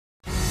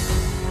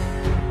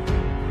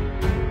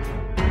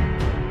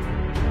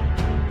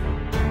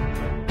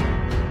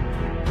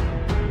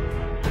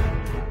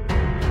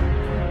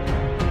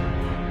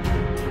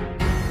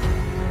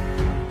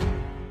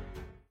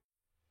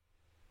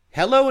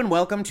Hello and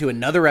welcome to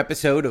another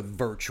episode of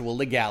Virtual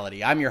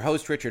Legality. I'm your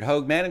host, Richard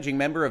Hogue, managing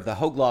member of the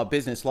Hogue Law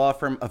Business Law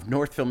Firm of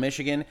Northville,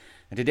 Michigan.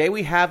 And today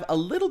we have a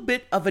little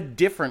bit of a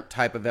different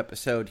type of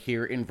episode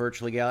here in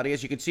Virtual Legality.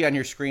 As you can see on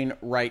your screen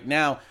right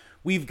now,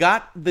 we've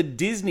got the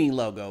Disney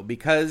logo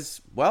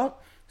because,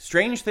 well,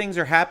 strange things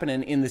are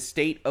happening in the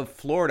state of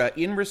Florida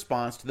in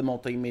response to the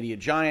multimedia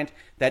giant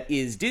that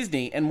is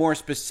Disney, and more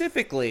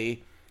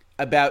specifically,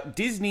 about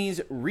Disney's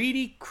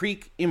Reedy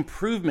Creek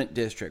Improvement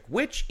District,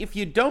 which, if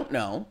you don't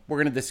know, we're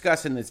going to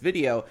discuss in this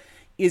video,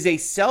 is a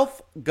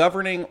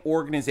self-governing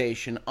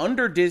organization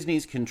under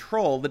Disney's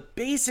control that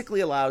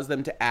basically allows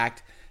them to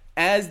act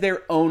as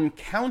their own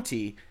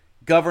county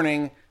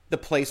governing the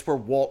place where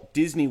Walt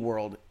Disney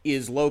World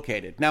is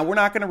located. Now, we're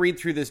not going to read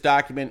through this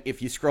document.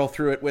 If you scroll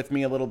through it with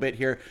me a little bit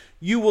here,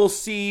 you will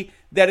see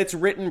that it's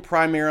written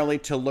primarily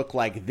to look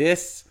like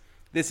this.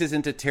 This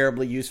isn't a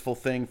terribly useful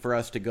thing for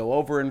us to go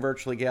over in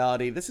Virtual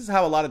Legality. This is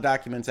how a lot of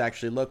documents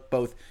actually look,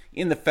 both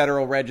in the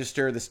federal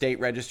register, the state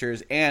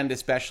registers, and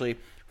especially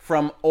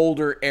from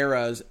older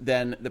eras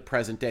than the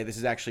present day. This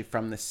is actually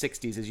from the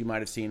 60s, as you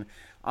might have seen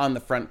on the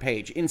front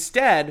page.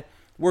 Instead,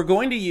 we're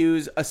going to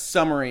use a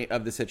summary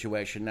of the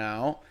situation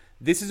now.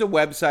 This is a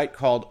website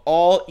called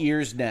All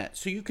Ears Net,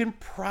 so you can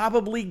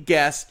probably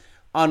guess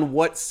on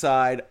what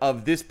side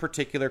of this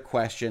particular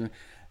question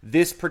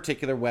this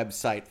particular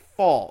website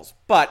falls.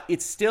 But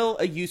it's still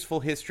a useful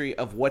history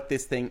of what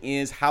this thing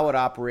is, how it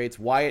operates,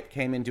 why it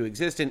came into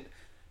existence.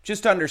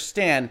 Just to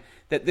understand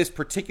that this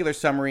particular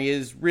summary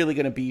is really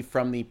going to be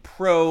from the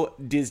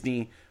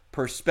pro-Disney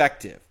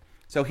perspective.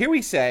 So here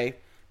we say,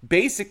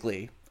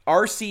 basically,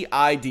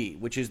 RCID,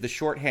 which is the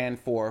shorthand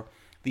for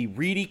the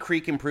Reedy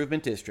Creek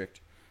Improvement District,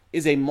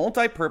 is a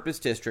multi-purpose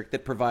district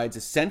that provides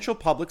essential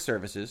public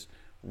services,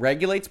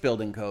 regulates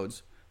building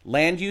codes,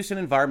 land use and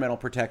environmental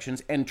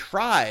protections, and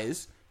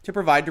tries to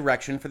provide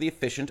direction for the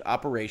efficient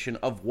operation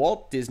of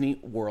Walt Disney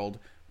World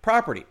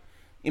property.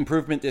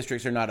 Improvement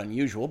districts are not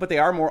unusual, but they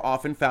are more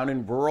often found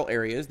in rural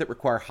areas that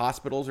require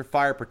hospitals or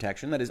fire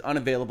protection that is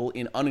unavailable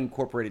in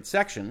unincorporated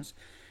sections.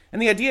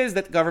 And the idea is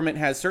that the government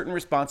has certain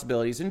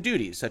responsibilities and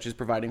duties, such as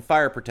providing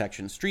fire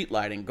protection, street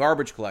lighting,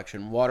 garbage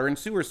collection, water and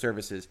sewer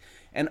services,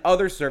 and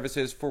other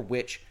services for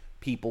which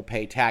people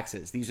pay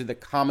taxes. These are the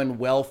common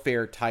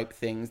welfare type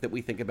things that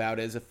we think about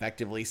as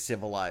effectively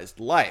civilized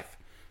life.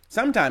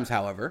 Sometimes,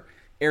 however,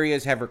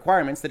 areas have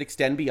requirements that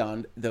extend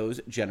beyond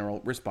those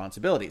general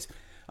responsibilities.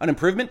 An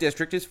improvement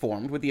district is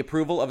formed with the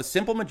approval of a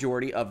simple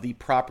majority of the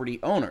property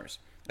owners.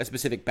 A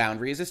specific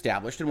boundary is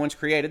established, and once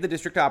created, the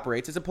district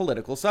operates as a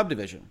political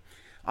subdivision.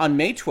 On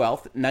May 12,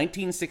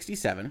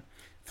 1967,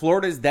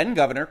 Florida's then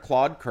governor,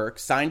 Claude Kirk,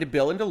 signed a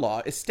bill into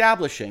law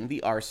establishing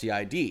the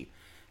RCID.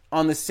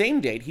 On the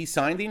same date, he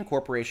signed the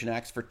incorporation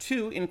acts for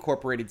two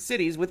incorporated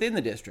cities within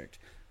the district,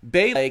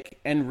 Bay Lake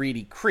and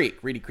Reedy Creek.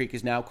 Reedy Creek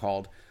is now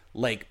called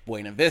Lake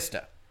Buena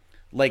Vista.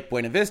 Lake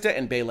Buena Vista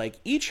and Bay Lake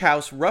each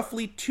house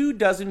roughly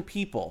 24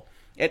 people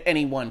at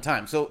any one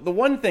time. So the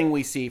one thing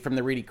we see from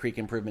the Reedy Creek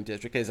Improvement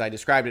District, as I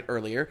described it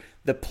earlier,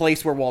 the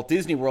place where Walt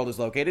Disney World is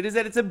located, is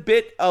that it's a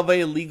bit of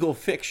a legal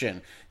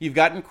fiction. You've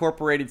got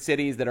incorporated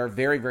cities that are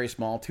very, very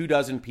small,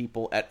 24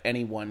 people at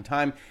any one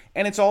time,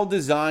 and it's all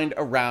designed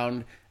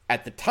around,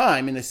 at the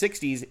time, in the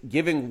 60s,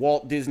 giving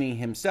Walt Disney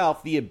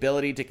himself the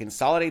ability to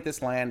consolidate this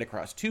land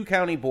across two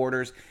county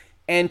borders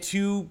and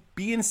to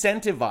be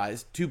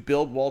incentivized to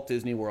build Walt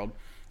Disney World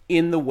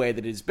in the way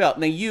that it is built.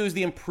 And they use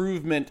the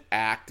Improvement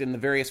Act and the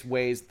various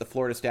ways the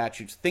Florida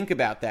statutes think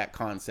about that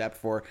concept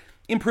for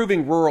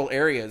improving rural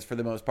areas, for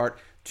the most part,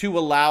 to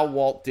allow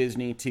Walt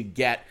Disney to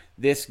get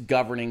this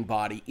governing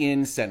body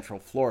in Central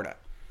Florida.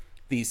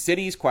 These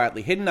cities,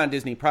 quietly hidden on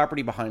Disney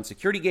property behind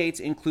security gates,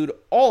 include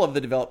all of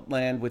the developed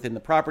land within the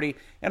property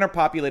and are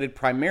populated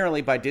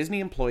primarily by Disney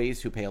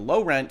employees who pay a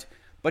low rent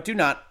but do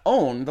not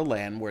own the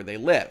land where they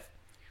live.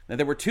 Now,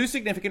 there were two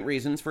significant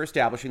reasons for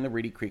establishing the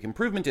Reedy Creek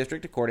Improvement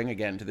District, according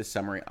again to this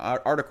summary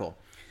article.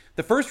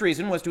 The first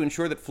reason was to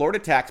ensure that Florida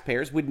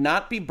taxpayers would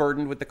not be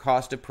burdened with the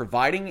cost of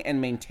providing and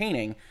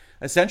maintaining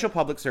essential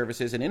public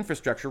services and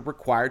infrastructure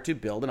required to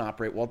build and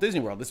operate Walt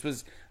Disney World. This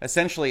was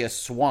essentially a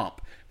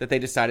swamp that they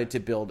decided to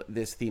build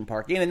this theme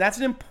park in. And that's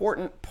an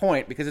important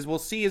point because, as we'll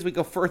see as we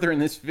go further in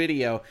this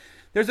video,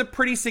 there's a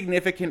pretty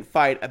significant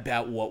fight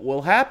about what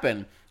will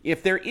happen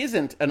if there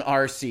isn't an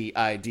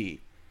RCID.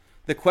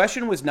 The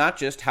question was not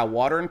just how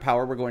water and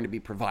power were going to be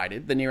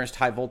provided. The nearest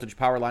high voltage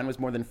power line was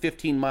more than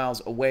 15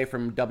 miles away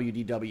from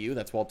WDW,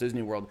 that's Walt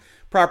Disney World,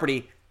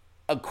 property,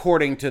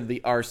 according to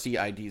the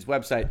RCID's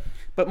website.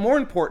 But more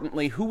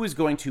importantly, who was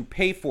going to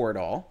pay for it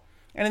all?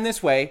 And in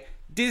this way,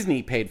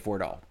 Disney paid for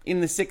it all,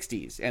 in the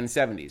 60s and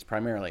 70s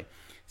primarily.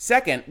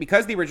 Second,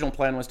 because the original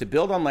plan was to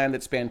build on land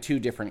that spanned two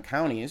different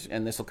counties,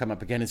 and this will come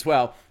up again as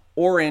well,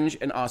 Orange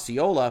and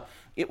Osceola,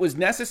 it was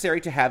necessary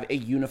to have a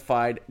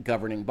unified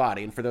governing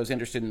body. And for those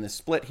interested in the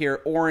split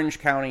here, Orange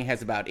County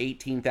has about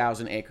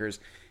 18,000 acres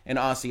and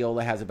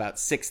Osceola has about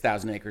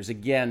 6,000 acres.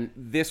 Again,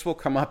 this will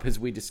come up as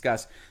we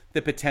discuss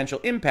the potential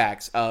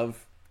impacts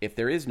of if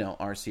there is no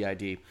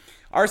RCID.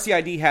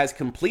 RCID has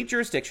complete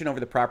jurisdiction over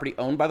the property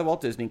owned by the Walt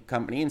Disney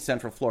Company in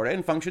Central Florida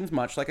and functions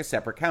much like a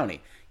separate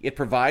county. It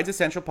provides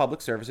essential public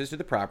services to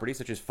the property,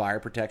 such as fire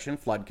protection,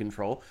 flood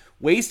control,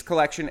 waste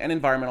collection, and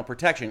environmental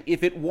protection.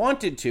 If it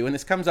wanted to, and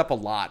this comes up a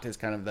lot as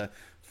kind of the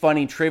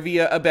funny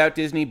trivia about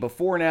Disney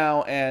before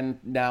now and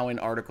now in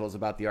articles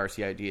about the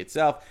RCID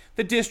itself,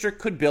 the district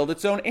could build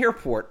its own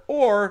airport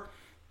or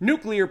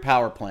nuclear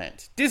power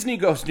plant. Disney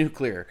goes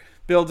nuclear,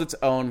 builds its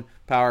own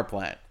power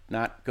plant.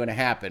 Not going to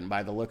happen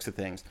by the looks of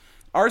things.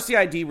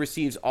 RCID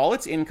receives all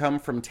its income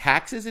from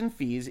taxes and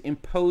fees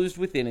imposed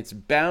within its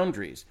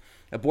boundaries.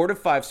 A board of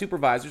 5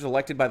 supervisors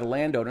elected by the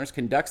landowners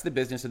conducts the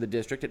business of the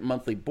district at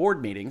monthly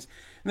board meetings,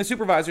 and the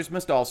supervisors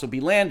must also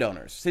be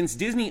landowners. Since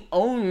Disney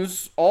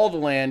owns all the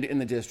land in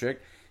the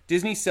district,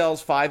 Disney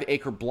sells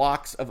 5-acre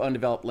blocks of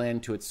undeveloped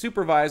land to its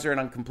supervisor, and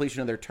on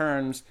completion of their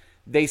terms,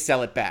 they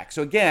sell it back.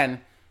 So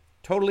again,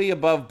 totally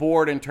above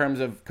board in terms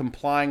of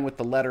complying with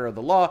the letter of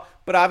the law,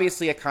 but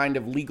obviously a kind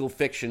of legal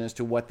fiction as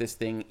to what this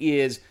thing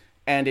is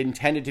and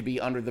intended to be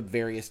under the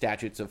various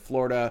statutes of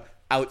Florida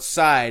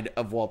outside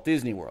of Walt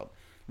Disney World.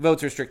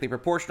 Votes are strictly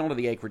proportional to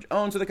the acreage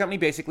owned, so the company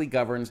basically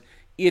governs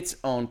its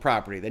own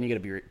property. Then you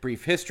get a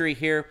brief history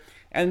here,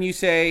 and you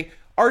say,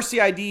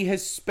 RCID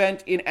has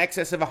spent in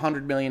excess of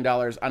 $100 million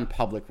on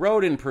public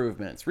road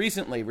improvements.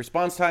 Recently,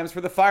 response times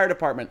for the fire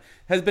department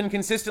has been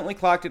consistently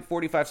clocked at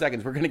 45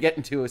 seconds. We're going to get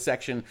into a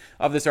section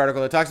of this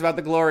article that talks about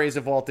the glories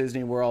of Walt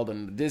Disney World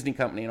and the Disney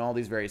Company and all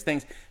these various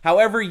things.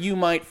 However you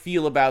might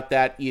feel about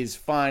that is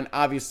fine.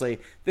 Obviously,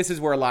 this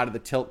is where a lot of the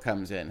tilt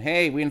comes in.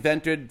 Hey, we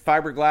invented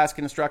fiberglass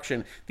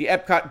construction. The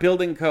Epcot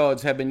building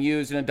codes have been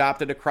used and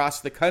adopted across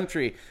the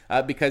country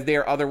because they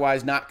are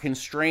otherwise not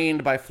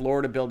constrained by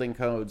Florida building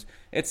codes,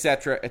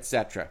 etc.,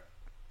 etc.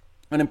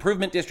 An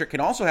improvement district can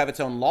also have its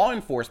own law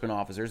enforcement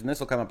officers, and this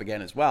will come up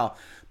again as well.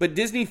 But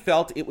Disney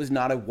felt it was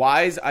not a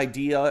wise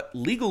idea,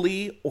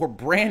 legally or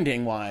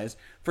branding-wise,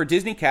 for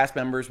Disney cast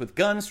members with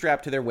guns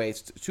strapped to their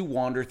waists to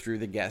wander through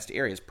the guest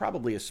areas.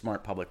 Probably a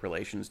smart public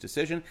relations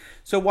decision.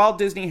 So while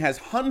Disney has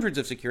hundreds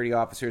of security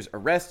officers,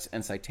 arrests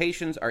and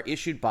citations are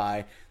issued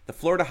by the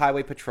Florida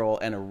Highway Patrol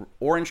and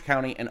Orange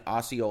County and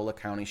Osceola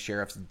County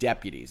Sheriff's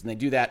deputies. And they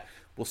do that,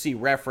 we'll see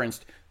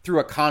referenced, through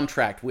a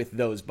contract with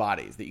those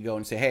bodies that you go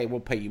and say, hey,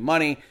 we'll pay you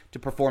money to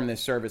perform this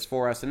service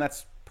for us. And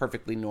that's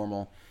perfectly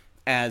normal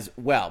as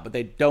well. But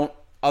they don't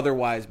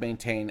otherwise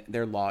maintain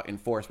their law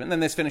enforcement. And then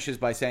this finishes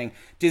by saying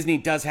Disney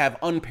does have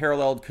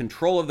unparalleled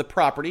control of the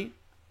property,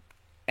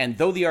 and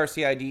though the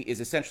RCID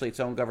is essentially its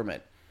own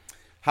government.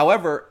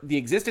 However, the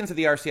existence of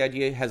the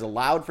RCID has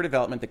allowed for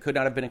development that could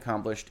not have been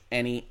accomplished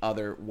any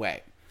other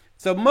way.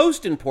 So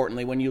most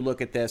importantly, when you look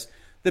at this,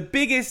 the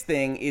biggest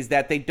thing is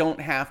that they don't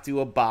have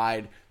to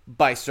abide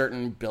by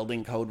certain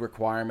building code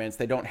requirements.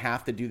 They don't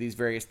have to do these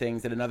various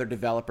things that another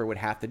developer would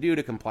have to do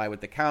to comply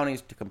with the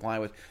counties, to comply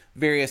with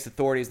various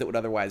authorities that would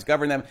otherwise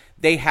govern them.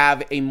 They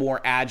have a more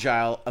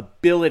agile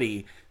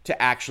ability to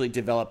actually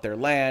develop their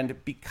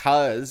land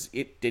because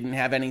it didn't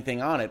have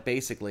anything on it,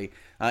 basically,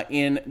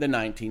 in the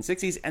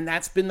 1960s. And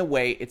that's been the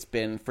way it's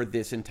been for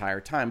this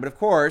entire time. But of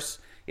course,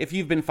 if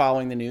you've been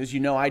following the news, you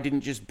know I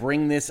didn't just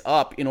bring this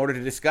up in order to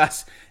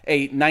discuss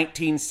a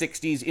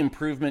 1960s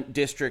Improvement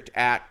District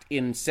Act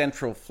in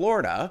Central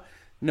Florida.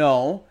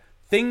 No,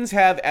 things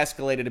have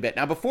escalated a bit.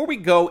 Now, before we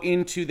go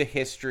into the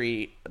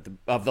history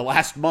of the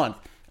last month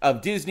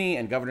of Disney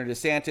and Governor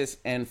DeSantis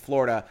and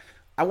Florida,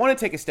 I want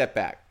to take a step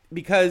back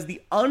because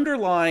the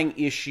underlying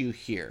issue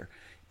here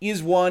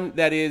is one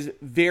that is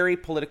very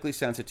politically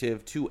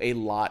sensitive to a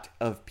lot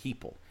of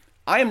people.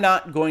 I am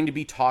not going to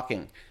be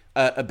talking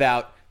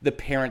about the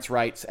Parents'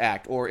 Rights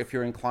Act, or if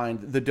you're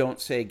inclined, the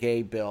Don't Say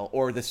Gay bill,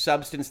 or the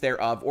substance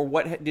thereof, or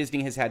what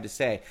Disney has had to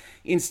say.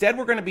 Instead,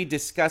 we're going to be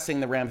discussing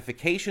the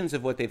ramifications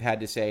of what they've had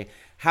to say,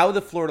 how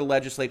the Florida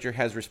legislature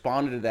has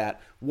responded to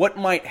that, what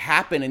might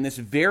happen in this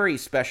very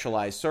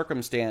specialized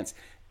circumstance,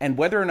 and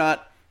whether or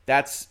not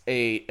that's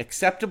a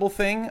acceptable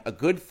thing, a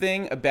good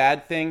thing, a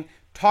bad thing,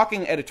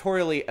 talking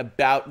editorially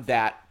about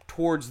that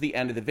towards the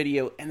end of the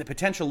video and the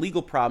potential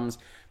legal problems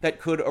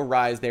that could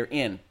arise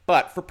therein.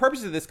 But for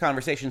purposes of this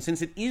conversation,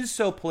 since it is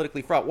so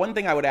politically fraught, one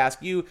thing I would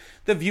ask you,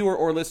 the viewer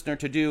or listener,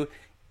 to do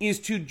is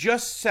to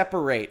just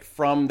separate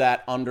from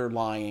that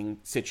underlying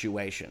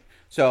situation.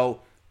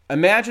 So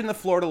imagine the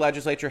Florida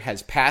legislature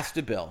has passed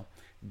a bill.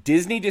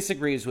 Disney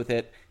disagrees with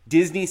it.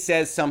 Disney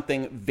says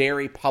something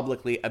very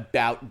publicly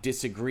about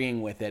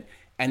disagreeing with it.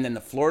 And then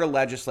the Florida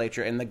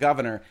legislature and the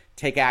governor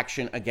take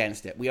action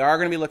against it. We are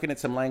going to be looking at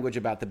some language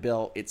about the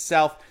bill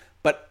itself,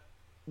 but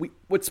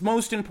what's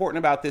most important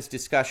about this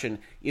discussion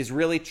is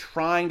really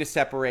trying to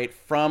separate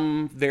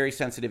from very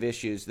sensitive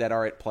issues that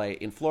are at play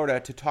in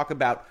Florida to talk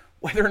about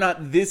whether or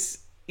not this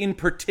in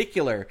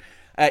particular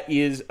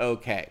is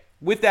okay.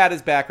 With that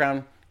as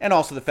background, and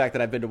also the fact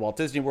that I've been to Walt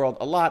Disney World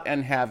a lot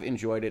and have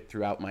enjoyed it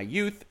throughout my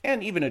youth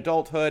and even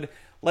adulthood,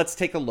 let's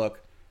take a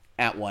look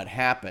at what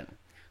happened.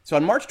 So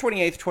on March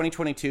 28th,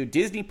 2022,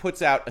 Disney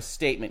puts out a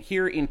statement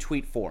here in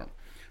tweet form.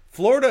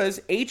 Florida's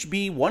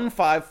HB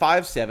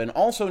 1557,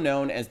 also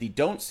known as the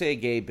Don't Say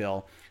Gay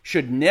bill,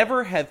 should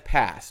never have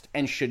passed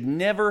and should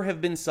never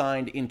have been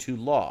signed into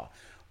law.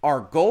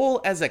 Our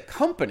goal as a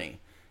company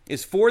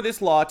is for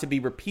this law to be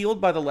repealed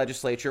by the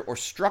legislature or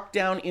struck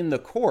down in the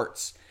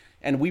courts,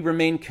 and we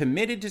remain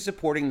committed to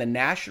supporting the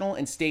national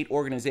and state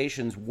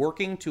organizations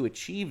working to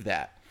achieve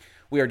that.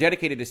 We are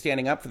dedicated to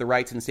standing up for the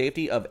rights and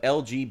safety of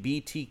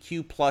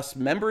LGBTQ plus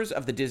members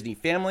of the Disney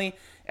family,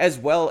 as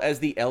well as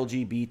the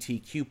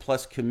LGBTQ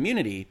plus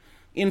community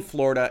in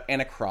Florida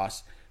and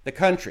across the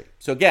country.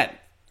 So again,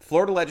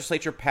 Florida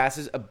legislature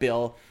passes a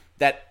bill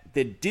that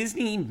the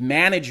Disney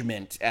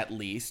management, at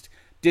least,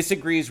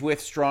 disagrees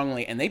with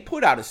strongly, and they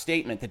put out a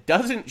statement that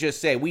doesn't just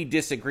say we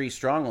disagree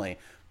strongly,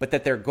 but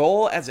that their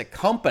goal as a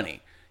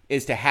company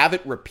is to have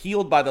it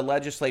repealed by the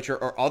legislature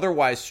or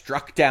otherwise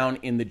struck down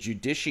in the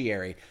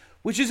judiciary,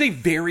 which is a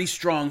very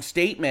strong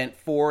statement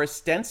for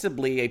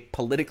ostensibly a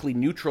politically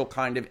neutral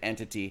kind of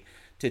entity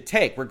to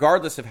take,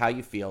 regardless of how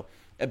you feel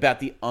about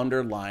the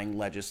underlying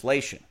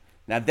legislation.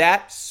 Now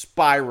that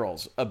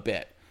spirals a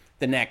bit.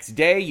 The next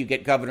day, you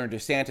get Governor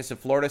DeSantis of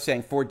Florida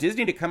saying for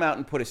Disney to come out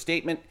and put a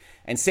statement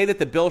and say that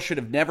the bill should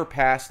have never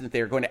passed and that they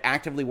are going to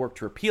actively work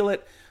to repeal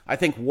it. I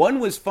think one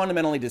was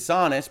fundamentally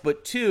dishonest,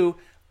 but two,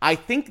 I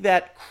think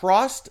that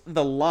crossed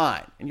the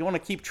line. And you want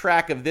to keep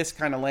track of this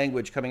kind of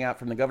language coming out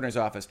from the governor's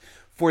office.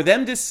 For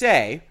them to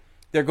say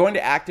they're going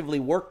to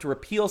actively work to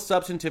repeal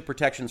substantive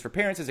protections for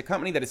parents as a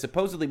company that is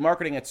supposedly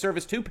marketing its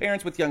service to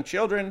parents with young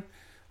children,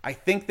 I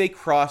think they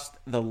crossed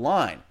the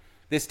line.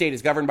 This state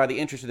is governed by the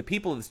interests of the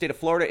people of the state of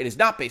Florida. It is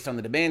not based on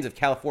the demands of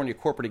California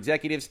corporate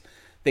executives.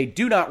 They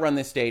do not run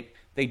this state.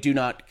 They do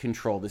not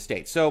control the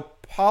state. So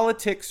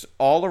politics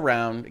all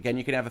around. Again,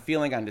 you can have a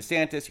feeling on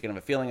DeSantis. You can have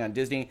a feeling on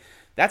Disney.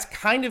 That's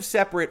kind of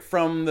separate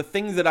from the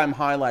things that I'm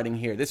highlighting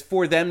here. This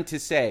for them to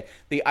say,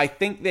 I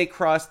think they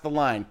crossed the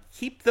line.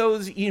 Keep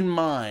those in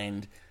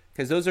mind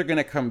because those are going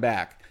to come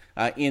back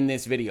in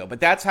this video.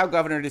 But that's how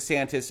Governor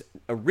DeSantis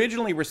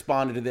originally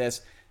responded to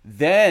this.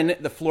 Then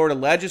the Florida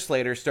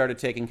legislators started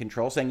taking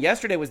control, saying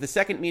yesterday was the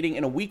second meeting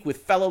in a week with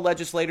fellow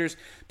legislators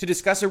to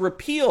discuss a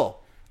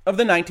repeal of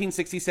the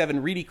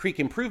 1967 Reedy Creek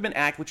Improvement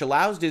Act, which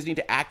allows Disney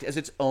to act as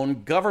its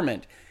own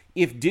government.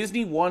 If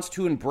Disney wants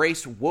to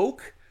embrace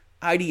woke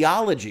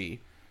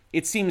ideology,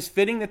 it seems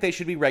fitting that they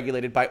should be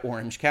regulated by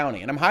Orange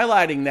County. And I'm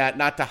highlighting that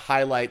not to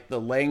highlight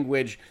the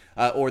language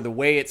or the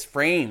way it's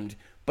framed,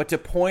 but to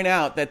point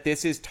out that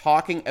this is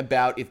talking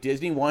about if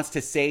Disney wants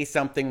to say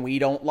something we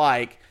don't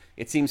like,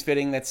 it seems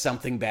fitting that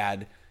something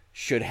bad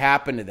should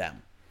happen to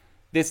them.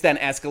 This then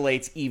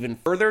escalates even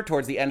further.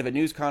 Towards the end of a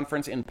news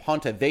conference in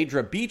Ponte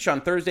Vedra Beach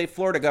on Thursday,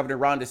 Florida Governor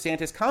Ron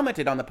DeSantis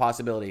commented on the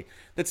possibility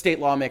that state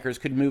lawmakers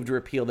could move to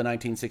repeal the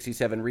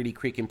 1967 Reedy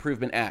Creek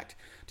Improvement Act.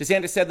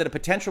 DeSantis said that a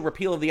potential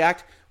repeal of the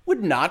act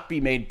would not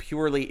be made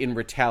purely in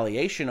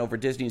retaliation over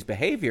Disney's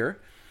behavior,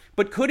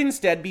 but could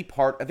instead be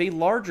part of a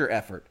larger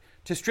effort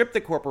to strip the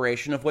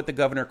corporation of what the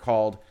governor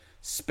called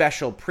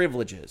special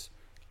privileges.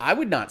 I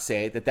would not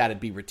say that that'd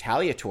be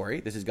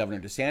retaliatory. This is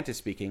Governor DeSantis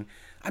speaking.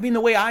 I mean, the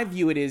way I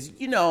view it is,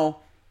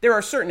 there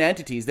are certain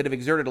entities that have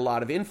exerted a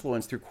lot of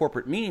influence through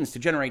corporate means to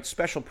generate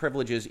special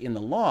privileges in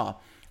the law.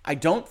 I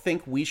don't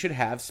think we should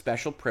have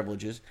special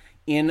privileges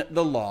in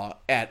the law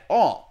at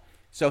all.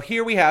 So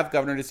here we have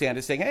Governor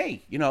DeSantis saying,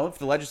 hey, if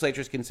the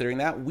legislature is considering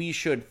that, we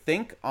should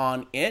think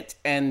on it.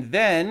 And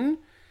then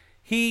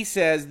he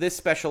says this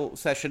special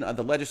session of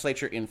the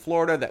legislature in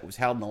Florida that was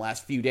held in the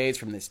last few days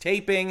from this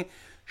taping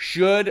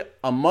should,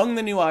 among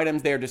the new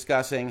items they're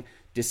discussing,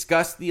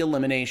 discuss the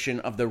elimination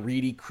of the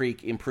Reedy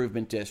Creek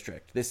Improvement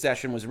District. This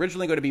session was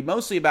originally going to be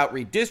mostly about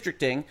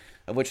redistricting,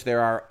 of which there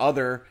are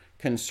other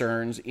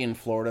concerns in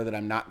Florida that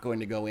I'm not going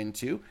to go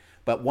into.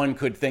 But one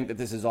could think that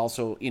this is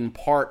also in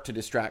part to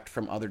distract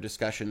from other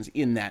discussions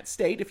in that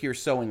state, if you're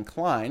so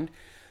inclined.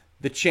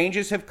 The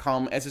changes have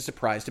come as a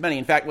surprise to many.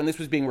 In fact, when this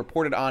was being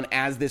reported on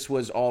as this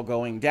was all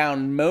going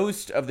down,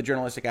 most of the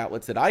journalistic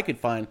outlets that I could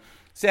find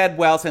said,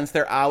 well, since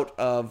they're out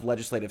of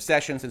legislative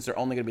session, since they're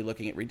only going to be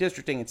looking at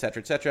redistricting, et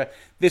cetera,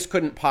 this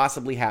couldn't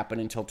possibly happen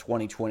until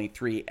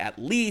 2023 at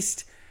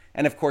least.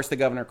 And of course, the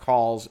governor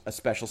calls a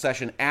special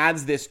session,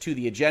 adds this to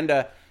the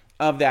agenda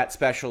of that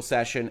special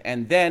session.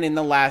 And then in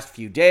the last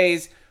few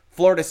days,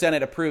 Florida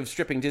Senate approves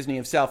stripping Disney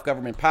of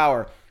self-government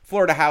power.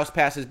 Florida House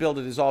passes bill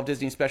to dissolve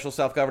Disney's special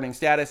self-governing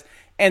status.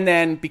 And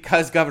then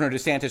because Governor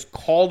DeSantis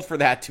called for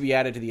that to be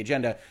added to the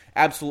agenda,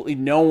 absolutely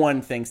no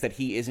one thinks that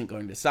he isn't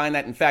going to sign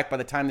that. In fact, by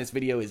the time this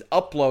video is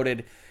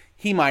uploaded,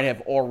 he might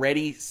have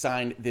already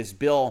signed this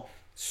bill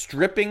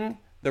stripping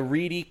the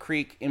Reedy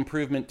Creek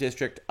Improvement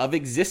District of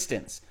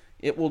existence.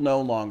 It will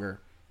no longer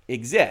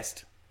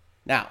exist.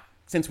 Now,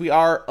 since we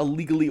are a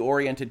legally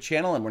oriented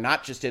channel and we're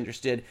not just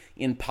interested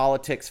in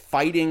politics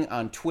fighting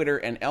on Twitter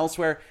and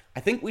elsewhere, I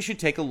think we should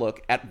take a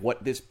look at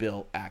what this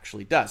bill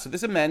actually does. So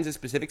this amends a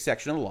specific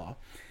section of the law,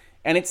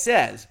 and it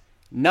says,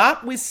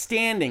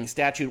 notwithstanding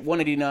Statute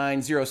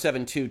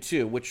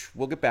 189.0722, which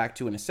we'll get back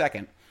to in a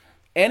second,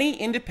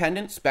 any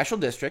independent special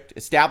district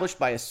established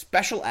by a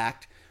special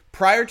act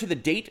prior to the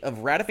date of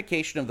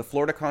ratification of the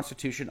Florida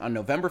Constitution on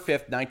November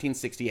 5th,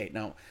 1968.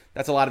 Now,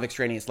 that's a lot of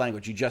extraneous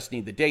language. You just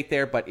need the date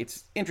there, but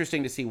it's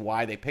interesting to see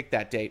why they picked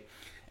that date,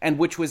 and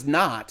which was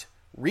not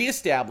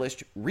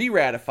reestablished,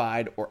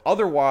 re-ratified, or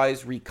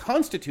otherwise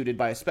reconstituted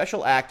by a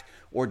special act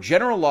or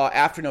general law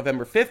after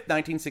November 5th,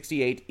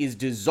 1968, is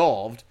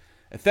dissolved,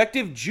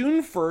 effective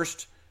June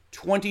 1st,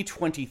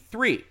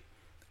 2023.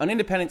 An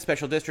independent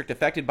special district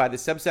affected by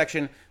this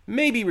subsection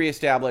may be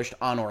reestablished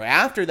on or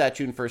after that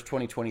June 1st,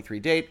 2023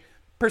 date,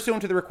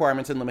 pursuant to the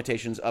requirements and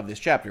limitations of this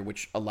chapter,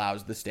 which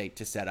allows the state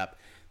to set up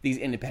these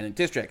independent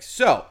districts.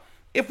 So,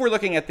 if we're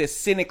looking at this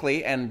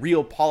cynically and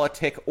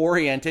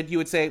realpolitik-oriented, you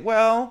would say,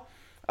 well,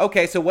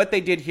 okay, so what they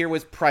did here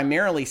was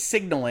primarily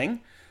signaling,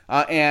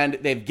 and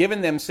they've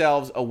given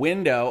themselves a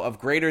window of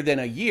greater than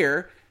a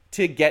year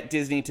to get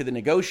Disney to the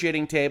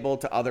negotiating table,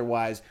 to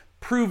otherwise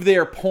prove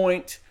their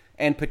point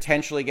and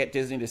potentially get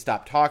Disney to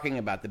stop talking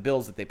about the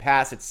bills that they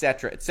pass,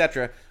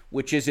 etc.,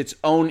 which is its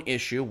own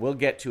issue. We'll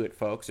get to it,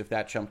 folks, if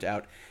that jumped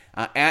out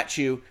at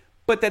you.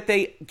 But that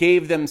they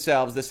gave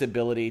themselves this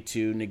ability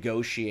to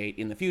negotiate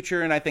in the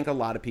future, and I think a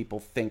lot of people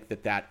think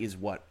that that is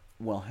what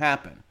will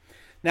happen.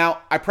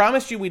 Now, I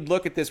promised you we'd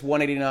look at this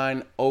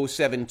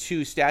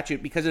 189.072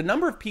 statute because a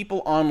number of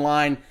people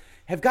online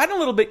have gotten a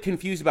little bit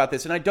confused about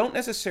this, and I don't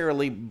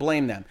necessarily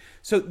blame them.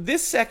 So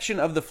this section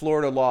of the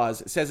Florida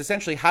laws says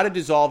essentially how to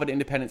dissolve an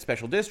independent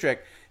special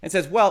district, and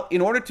says, well, in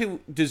order to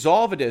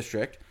dissolve a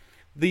district,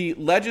 the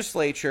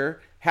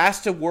legislature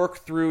has to work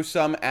through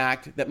some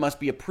act that must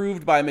be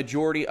approved by a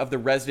majority of the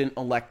resident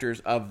electors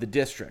of the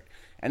district.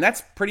 And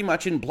that's pretty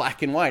much in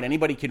black and white.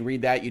 Anybody can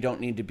read that. You don't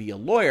need to be a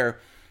lawyer.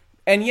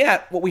 And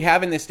yet, what we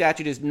have in this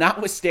statute is,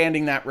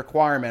 notwithstanding that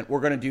requirement,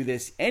 we're going to do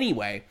this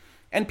anyway,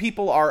 and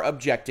people are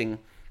objecting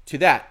to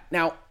that.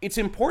 Now, it's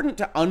important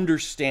to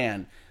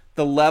understand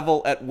the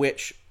level at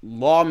which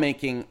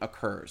lawmaking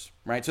occurs,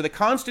 right? So the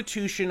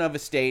Constitution of a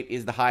state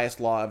is the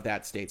highest law of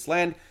that state's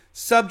land,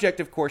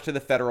 subject, of course, to the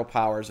federal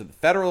powers of the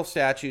federal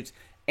statutes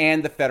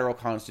and the federal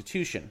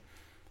Constitution.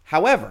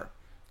 However,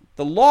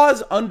 the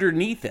laws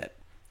underneath it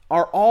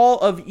are all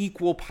of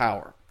equal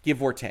power,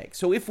 give or take.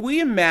 So if we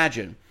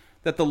imagine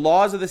that the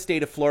laws of the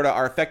state of Florida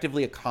are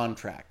effectively a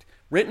contract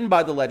written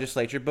by the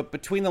legislature, but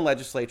between the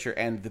legislature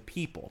and the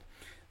people,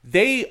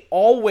 they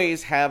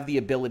always have the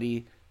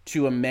ability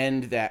to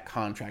amend that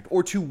contract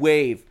or to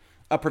waive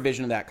a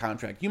provision of that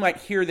contract. You might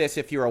hear this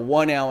if you're a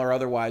 1L or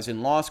otherwise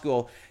in law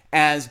school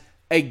as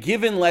a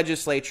given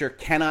legislature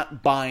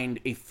cannot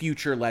bind a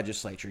future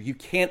legislature. You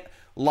can't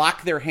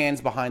lock their hands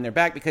behind their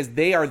back because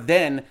they are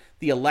then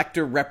the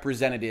elector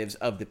representatives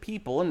of the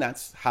people, and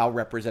that's how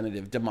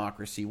representative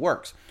democracy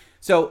works.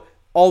 So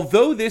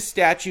although this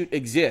statute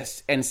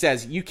exists and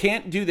says you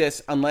can't do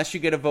this unless you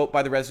get a vote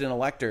by the resident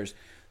electors,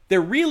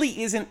 there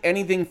really isn't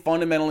anything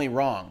fundamentally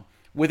wrong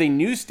with a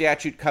new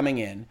statute coming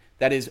in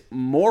that is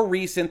more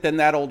recent than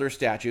that older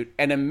statute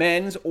and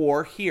amends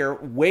or here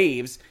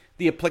waives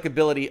the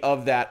applicability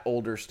of that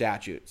older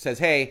statute. It says,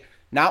 hey,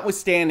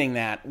 notwithstanding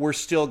that, we're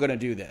still going to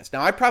do this.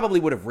 Now, I probably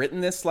would have written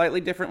this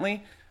slightly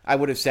differently. I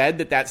would have said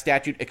that that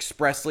statute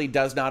expressly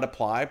does not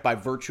apply by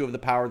virtue of the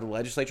power of the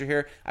legislature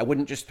here. I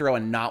wouldn't just throw a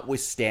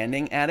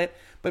notwithstanding at it.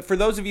 But for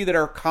those of you that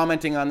are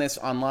commenting on this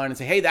online and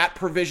say, hey, that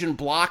provision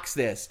blocks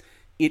this,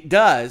 it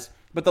does,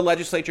 but the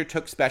legislature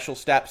took special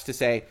steps to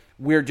say,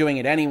 we're doing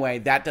it anyway.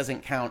 That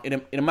doesn't count.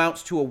 It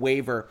amounts to a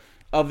waiver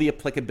of the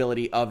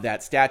applicability of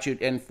that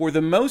statute. And for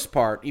the most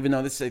part, even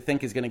though this, I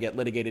think, is going to get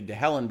litigated to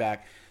hell and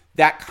back,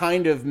 that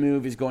kind of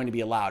move is going to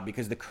be allowed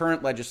because the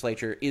current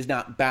legislature is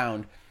not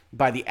bound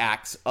by the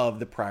acts of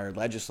the prior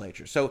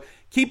legislature. So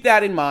keep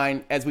that in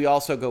mind as we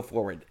also go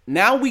forward.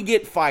 Now we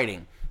get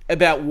fighting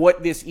about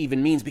what this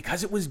even means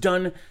because it was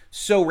done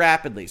so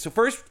rapidly. So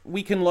first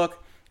we can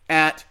look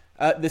at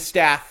the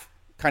staff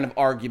kind of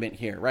argument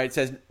here, right? It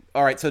says,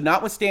 all right, so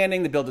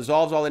notwithstanding, the bill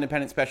dissolves all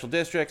independent special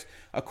districts.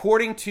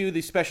 According to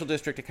the Special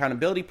District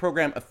Accountability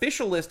Program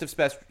official list of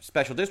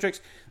special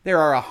districts, there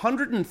are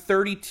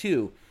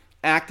 132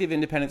 active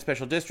independent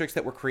special districts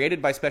that were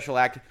created by special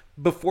act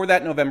before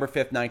that November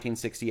 5th,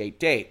 1968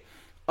 date.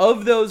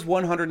 Of those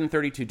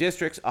 132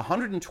 districts,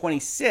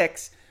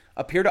 126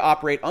 appear to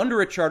operate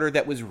under a charter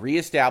that was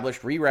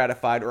reestablished,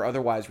 re-ratified, or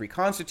otherwise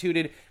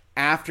reconstituted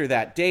after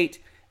that date,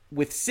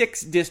 with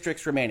 6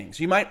 districts remaining.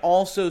 So you might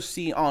also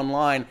see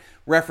online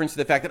reference to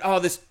the fact that, oh,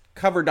 this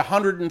covered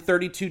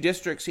 132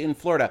 districts in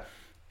Florida.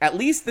 At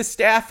least the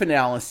staff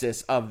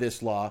analysis of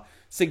this law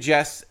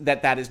suggests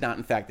that that is not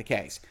in fact the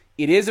case.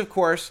 It is, of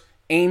course,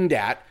 aimed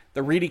at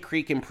the Reedy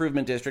Creek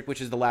Improvement District,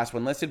 which is the last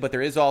one listed, but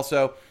there is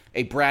also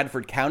a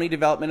Bradford County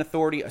Development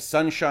Authority, a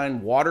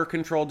Sunshine Water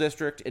Control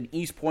District, an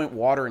East Point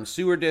Water and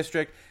Sewer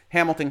District,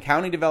 Hamilton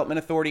County Development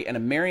Authority, and a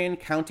Marion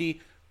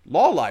County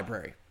Law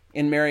Library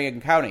in Marion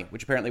County,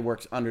 which apparently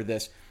works under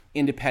this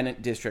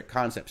independent district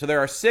concept. So there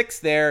are 6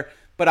 there,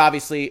 but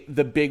obviously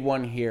the big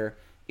one here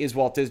is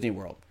Walt Disney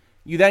World.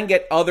 You then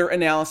get other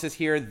analysis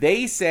here.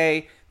 They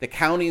say the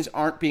counties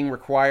aren't being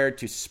required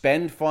to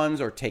spend funds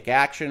or take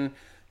action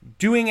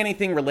doing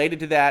anything related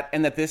to that,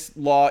 and that this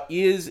law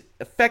is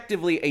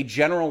effectively a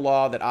general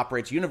law that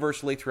operates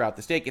universally throughout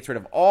the state, gets rid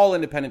of all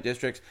independent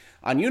districts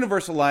on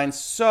universal lines,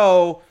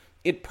 so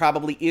it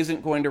probably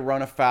isn't going to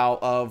run afoul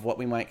of what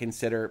we might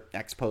consider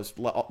ex post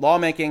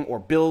lawmaking or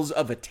bills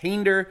of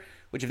attainder,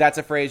 which, if that's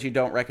a phrase you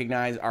don't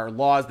recognize, are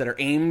laws that are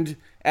aimed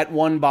at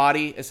one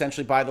body,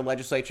 essentially by the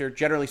legislature.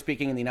 Generally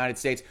speaking, in the United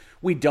States,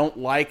 we don't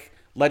like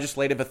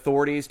legislative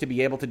authorities to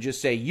be able to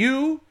just say,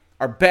 you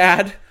are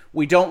bad,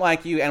 we don't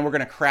like you, and we're going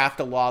to craft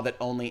a law that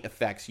only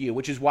affects you,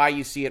 which is why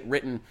you see it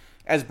written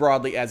as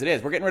broadly as it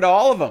is. We're getting rid of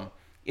all of them.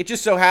 It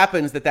just so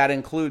happens that that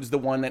includes the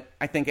one that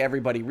I think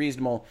everybody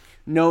reasonable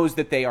knows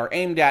that they are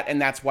aimed at,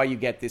 and that's why you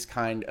get this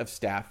kind of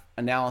staff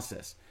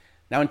analysis.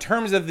 Now, in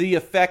terms of the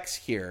effects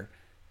here,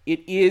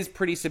 it is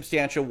pretty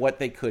substantial what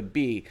they could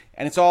be,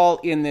 and it's all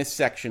in this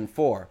section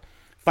 4.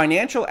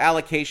 Financial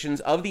allocations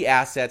of the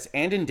assets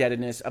and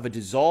indebtedness of a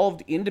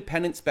dissolved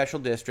independent special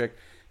district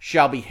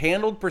shall be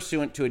handled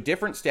pursuant to a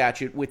different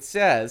statute, which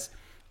says,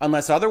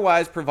 unless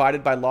otherwise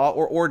provided by law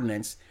or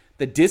ordinance,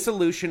 the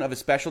dissolution of a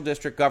special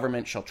district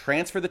government shall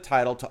transfer the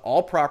title to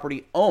all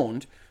property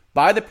owned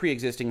by the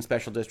pre-existing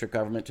special district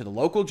government to the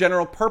local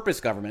general purpose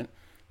government,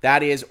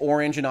 that is,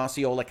 Orange and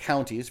Osceola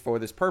counties for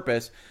this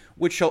purpose,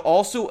 which shall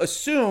also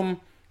assume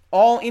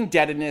all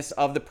indebtedness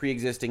of the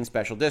pre-existing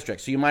special district.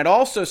 So you might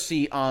also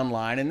see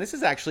online, and this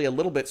is actually a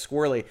little bit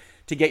squirrely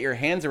to get your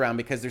hands around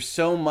because there's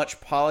so much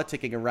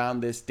politicking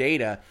around this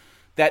data,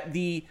 that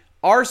the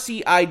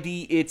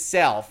RCID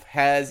itself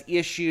has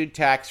issued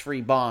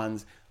tax-free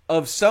bonds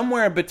of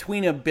somewhere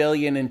between $1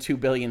 billion and $2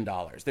 billion.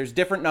 There's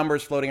different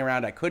numbers floating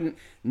around. I couldn't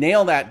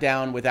nail that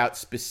down without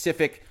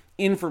specific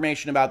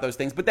information about those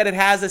things, but that it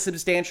has a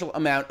substantial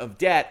amount of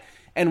debt.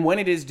 And when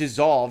it is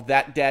dissolved,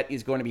 that debt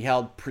is going to be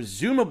held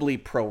presumably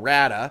pro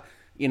rata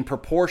in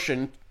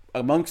proportion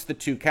amongst the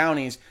two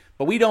counties,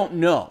 but we don't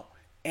know.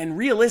 And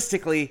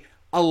realistically,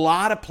 a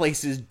lot of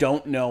places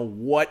don't know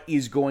what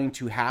is going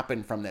to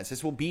happen from this.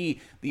 This will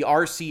be the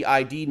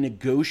RCID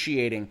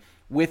negotiating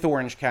with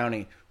Orange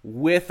County,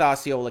 with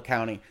Osceola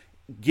County,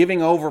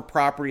 giving over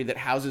property that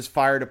houses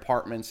fire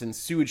departments and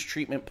sewage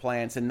treatment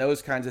plants and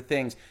those kinds of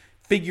things,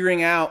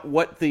 figuring out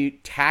what the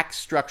tax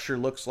structure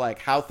looks like,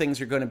 how things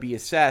are going to be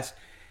assessed.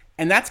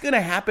 And that's going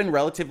to happen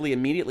relatively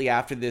immediately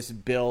after this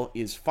bill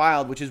is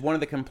filed, which is one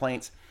of the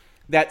complaints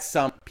that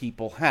some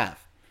people have.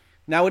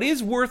 Now, it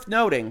is worth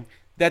noting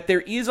that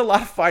there is a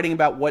lot of fighting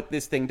about what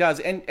this thing does.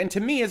 And to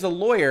me, as a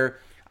lawyer,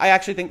 I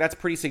actually think that's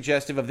pretty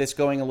suggestive of this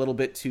going a little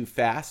bit too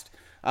fast.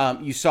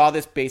 You saw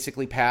this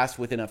basically passed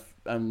within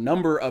a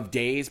number of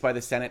days by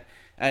the Senate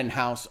and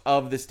House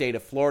of the state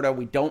of Florida.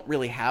 We don't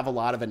really have a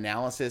lot of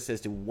analysis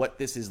as to what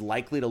this is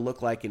likely to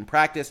look like in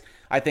practice.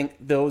 I think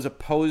those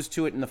opposed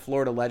to it in the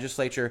Florida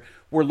legislature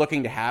were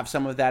looking to have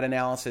some of that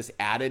analysis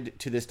added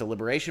to this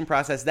deliberation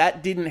process.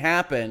 That didn't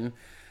happen.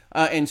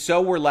 And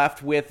so we're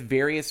left with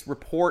various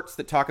reports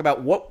that talk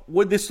about what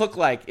would this look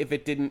like if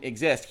it didn't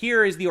exist.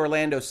 Here is the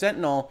Orlando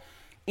Sentinel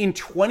in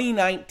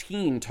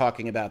 2019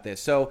 talking about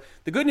this. So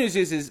the good news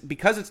is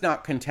because it's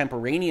not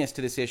contemporaneous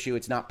to this issue,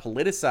 it's not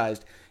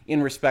politicized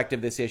in respect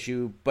of this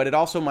issue, but it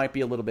also might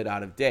be a little bit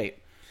out of date.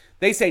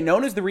 They say,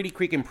 known as the Reedy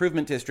Creek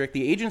Improvement District,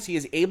 the agency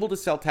is able to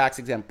sell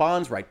tax-exempt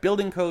bonds, write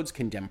building codes,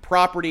 condemn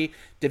property,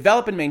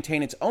 develop and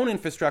maintain its own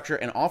infrastructure,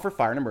 and offer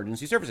fire and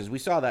emergency services. We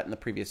saw that in the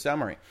previous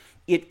summary.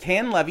 It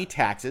can levy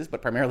taxes,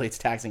 but primarily it's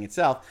taxing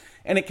itself,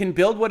 and it can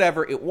build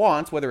whatever it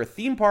wants, whether a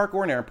theme park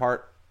or an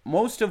airport,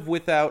 most of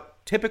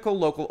without typical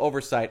local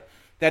oversight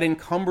that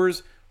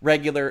encumbers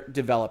regular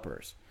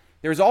developers.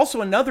 There's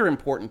also another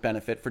important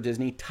benefit for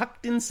Disney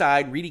tucked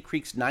inside Reedy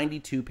Creek's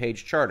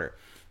 92-page charter.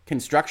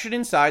 Construction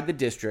inside the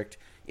district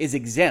is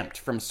exempt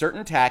from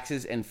certain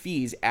taxes and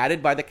fees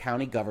added by the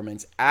county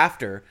governments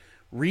after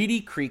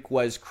Reedy Creek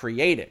was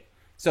created.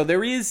 So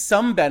there is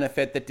some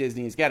benefit that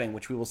Disney is getting,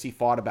 which we will see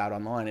fought about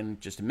online in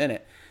just a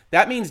minute.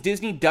 That means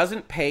Disney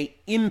doesn't pay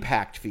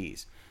impact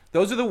fees.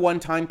 Those are the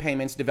one-time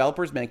payments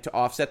developers make to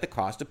offset the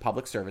cost of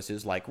public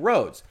services like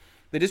roads.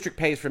 The district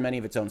pays for many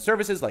of its own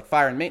services, like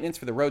fire and maintenance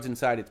for the roads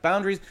inside its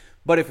boundaries.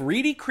 But if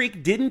Reedy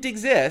Creek didn't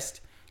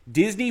exist,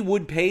 Disney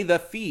would pay the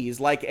fees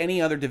like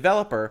any other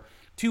developer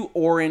to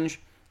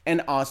Orange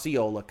and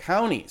Osceola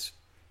counties.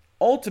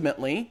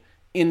 Ultimately,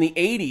 in the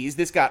 80s,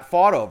 this got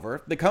fought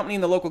over. The company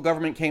and the local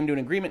government came to an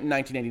agreement in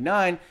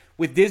 1989,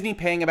 with Disney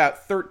paying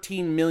about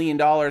 $13 million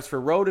for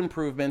road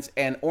improvements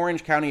and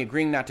Orange County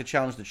agreeing not to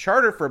challenge the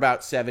charter for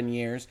about 7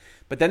 years,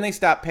 but then they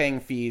stopped paying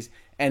fees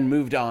and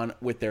moved on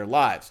with their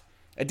lives.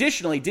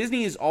 Additionally,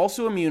 Disney is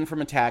also immune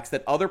from a tax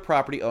that other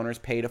property owners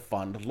pay to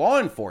fund law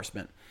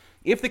enforcement.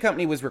 If the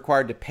company was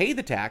required to pay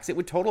the tax, it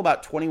would total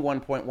about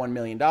 $21.1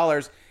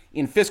 million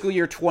in fiscal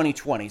year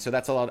 2020, so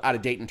that's a lot out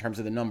of date in terms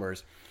of the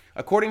numbers.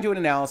 According to an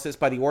analysis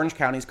by the Orange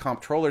County's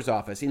Comptroller's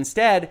Office,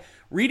 instead,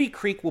 Reedy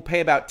Creek will pay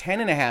about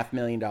 $10.5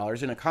 million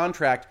in a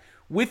contract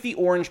with the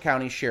Orange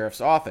County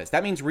Sheriff's Office.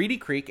 That means Reedy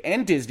Creek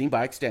and Disney,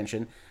 by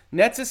extension,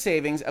 nets a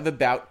savings of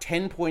about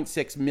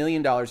 $10.6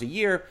 million a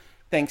year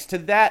thanks to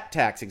that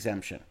tax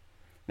exemption.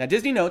 Now,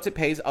 Disney notes it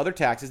pays other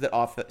taxes that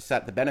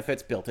offset the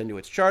benefits built into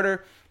its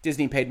charter.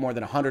 Disney paid more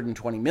than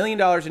 $120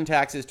 million in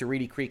taxes to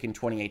Reedy Creek in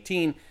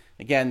 2018.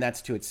 Again,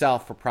 that's to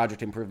itself for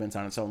project improvements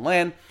on its own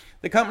land.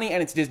 The company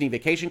and its Disney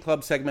Vacation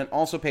Club segment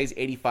also pays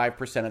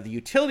 85% of the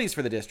utilities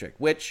for the district,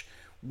 which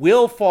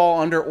will fall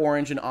under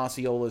Orange and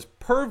Osceola's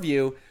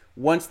purview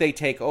once they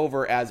take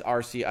over as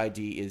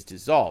RCID is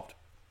dissolved.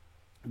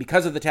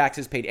 Because of the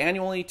taxes paid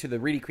annually to the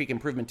Reedy Creek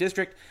Improvement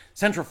District,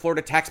 Central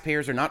Florida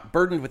taxpayers are not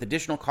burdened with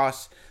additional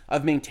costs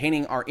of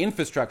maintaining our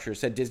infrastructure,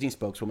 said Disney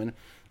spokeswoman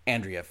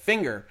Andrea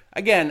Finger,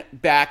 again,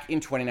 back in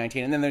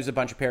 2019. And then there's a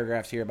bunch of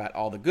paragraphs here about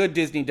all the good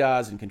Disney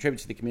does and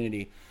contributes to the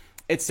community,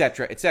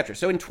 etc., etc.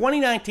 So in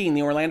 2019,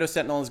 the Orlando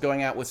Sentinel is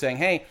going out with saying,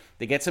 hey,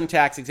 they get some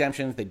tax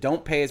exemptions. They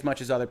don't pay as much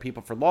as other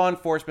people for law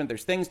enforcement.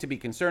 There's things to be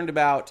concerned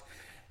about.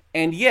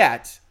 And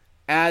yet,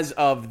 as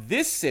of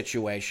this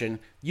situation,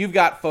 you've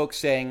got folks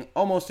saying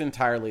almost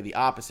entirely the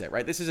opposite,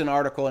 right? This is an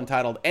article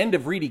entitled, End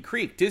of Reedy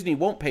Creek. Disney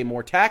won't pay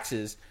more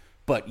taxes,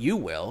 but you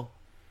will.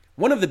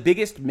 One of the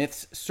biggest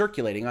myths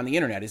circulating on the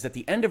internet is that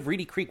the end of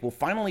Reedy Creek will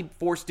finally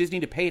force Disney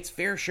to pay its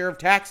fair share of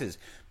taxes,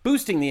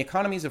 boosting the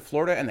economies of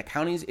Florida and the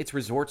counties its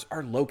resorts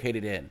are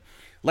located in.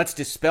 Let's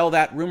dispel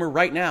that rumor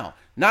right now.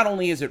 Not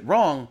only is it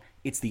wrong,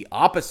 it's the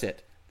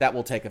opposite that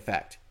will take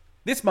effect.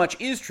 This much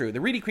is true.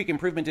 The Reedy Creek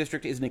Improvement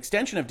District is an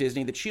extension of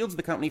Disney that shields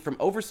the company from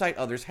oversight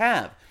others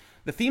have.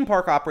 The theme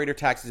park operator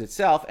taxes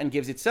itself and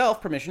gives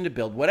itself permission to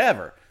build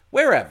whatever,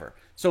 wherever,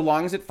 so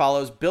long as it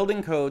follows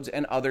building codes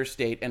and other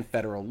state and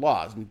federal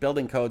laws. And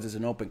building codes is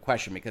an open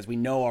question because we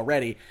know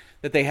already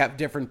that they have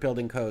different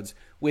building codes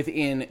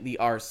within the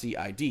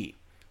RCID.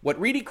 What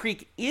Reedy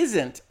Creek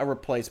isn't a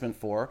replacement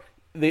for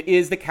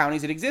is the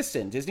counties it exists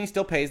in. Disney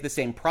still pays the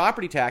same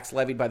property tax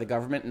levied by the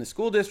government and the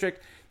school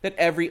district that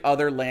every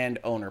other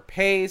landowner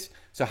pays.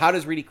 So how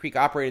does Reedy Creek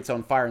operate its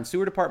own fire and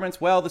sewer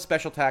departments? Well, the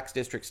special tax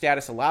district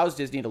status allows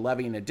Disney to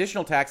levy an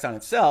additional tax on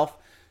itself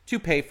to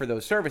pay for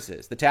those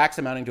services. The tax,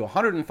 amounting to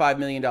 $105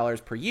 million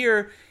per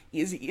year,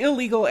 is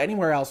illegal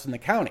anywhere else in the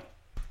county.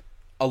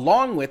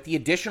 Along with the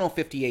additional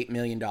 $58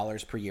 million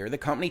per year, the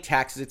company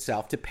taxes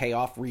itself to pay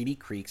off Reedy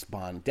Creek's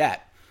bond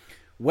debt.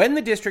 When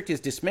the district is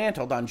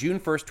dismantled on June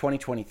 1st,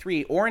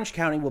 2023, Orange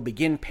County will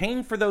begin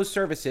paying for those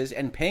services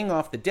and paying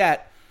off the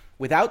debt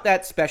without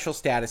that special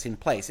status in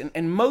place.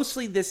 And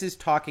mostly this is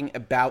talking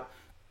about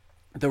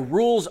the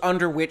rules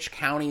under which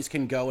counties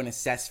can go and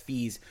assess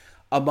fees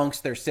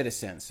amongst their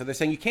citizens. So they're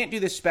saying you can't do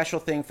this special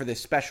thing for this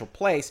special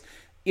place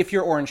if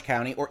you're Orange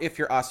County or if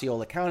you're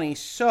Osceola County.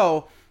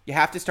 So you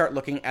have to start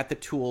looking at the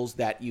tools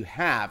that you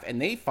have.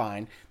 And they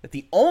find that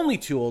the only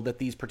tool that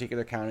these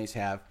particular counties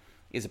have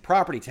is a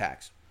property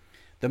tax.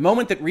 The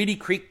moment that Reedy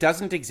Creek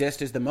doesn't exist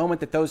is the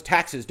moment that those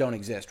taxes don't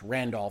exist,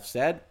 Randolph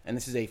said. And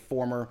this is a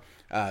former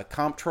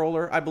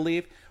comptroller, I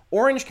believe.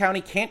 Orange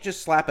County can't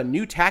just slap a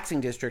new taxing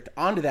district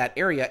onto that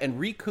area and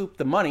recoup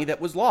the money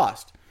that was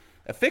lost.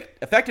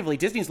 Effectively,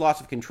 Disney's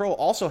loss of control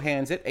also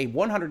hands it a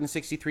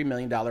 $163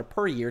 million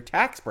per year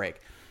tax break.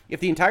 If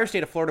the entire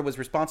state of Florida was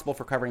responsible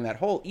for covering that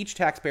hole, each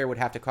taxpayer would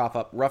have to cough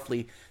up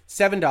roughly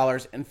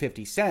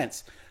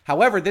 $7.50.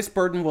 However, this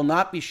burden will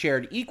not be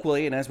shared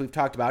equally, and as we've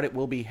talked about, it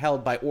will be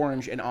held by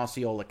Orange and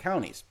Osceola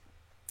counties.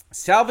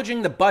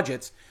 Salvaging the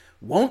budgets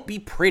won't be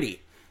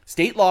pretty.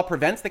 State law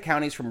prevents the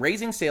counties from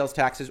raising sales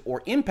taxes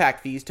or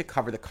impact fees to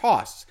cover the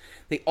costs.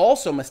 They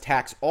also must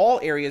tax all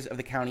areas of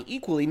the county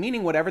equally,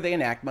 meaning whatever they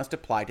enact must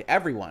apply to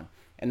everyone.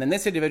 And then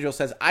this individual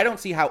says, I don't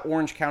see how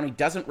Orange County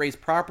doesn't raise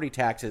property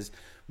taxes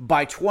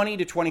by 20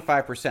 to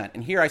 25%.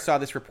 And here I saw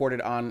this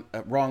reported on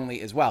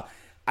wrongly as well.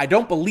 I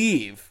don't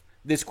believe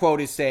this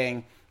quote is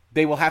saying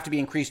they will have to be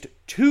increased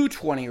to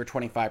 20 or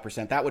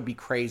 25%. That would be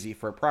crazy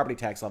for a property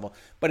tax level.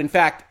 But in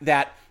fact,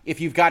 that if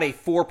you've got a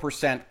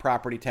 4%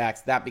 property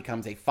tax, that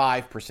becomes a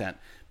 5%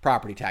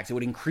 property tax. It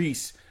would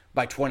increase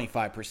by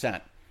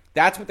 25%.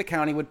 That's what the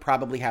county would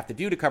probably have to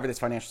do to cover this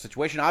financial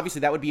situation.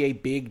 Obviously, that would be a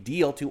big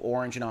deal to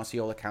Orange and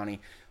Osceola County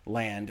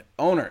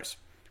landowners.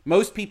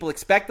 Most people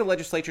expect the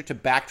legislature to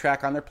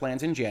backtrack on their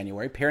plans in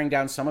January, paring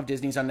down some of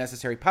Disney's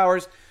unnecessary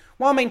powers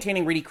while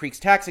maintaining Reedy Creek's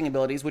taxing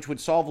abilities, which would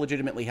solve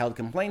legitimately held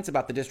complaints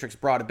about the district's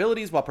broad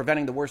abilities while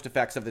preventing the worst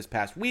effects of this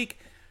past week.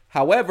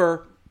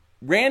 However,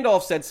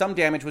 Randolph said some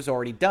damage was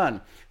already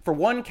done. For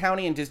one,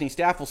 county and Disney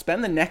staff will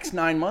spend the next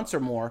 9 months or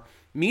more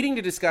meeting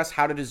to discuss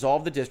how to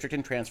dissolve the district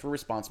and transfer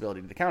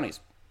responsibility to the counties.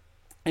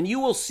 And you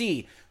will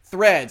see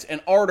threads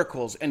and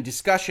articles and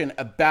discussion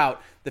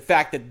about the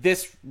fact that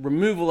this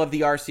removal of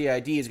the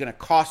RCID is going to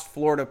cost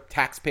Florida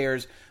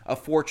taxpayers a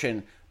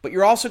fortune. But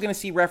you're also going to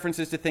see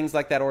references to things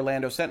like that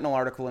Orlando Sentinel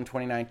article in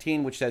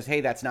 2019, which says, hey,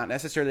 that's not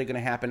necessarily going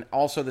to happen.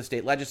 Also, the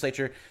state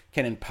legislature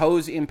can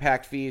impose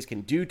impact fees,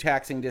 can do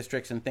taxing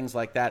districts and things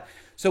like that.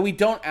 So we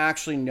don't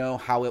actually know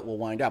how it will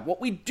wind up.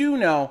 What we do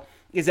know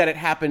is that it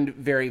happened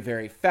very,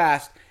 very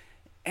fast,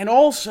 and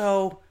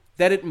also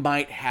that it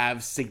might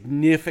have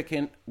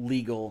significant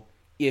legal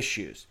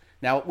issues.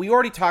 Now, we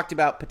already talked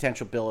about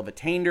potential bill of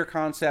attainder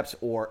concepts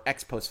or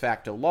ex post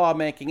facto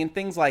lawmaking and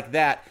things like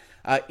that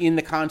in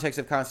the context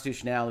of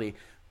constitutionality.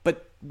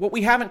 But what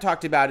we haven't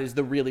talked about is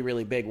the really,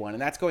 really big one,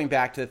 and that's going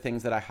back to the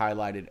things that I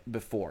highlighted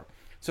before.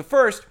 So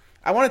first,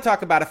 I want to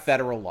talk about a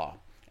federal law,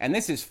 and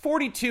this is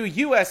 42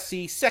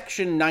 U.S.C.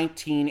 Section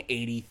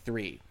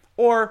 1983,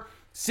 or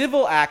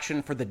Civil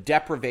Action for the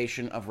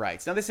Deprivation of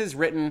Rights. Now, this is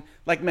written,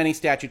 like many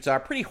statutes are,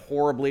 pretty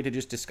horribly to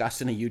just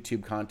discuss in a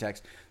YouTube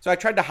context. So I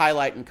tried to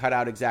highlight and cut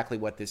out exactly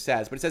what this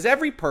says. But it says,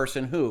 every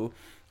person who,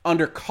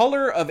 under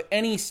color of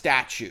any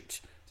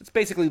statute, so it's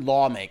basically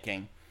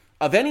lawmaking,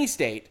 of any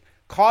state,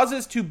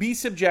 causes to be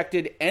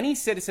subjected any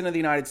citizen of the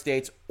United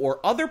States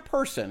or other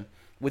person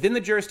within the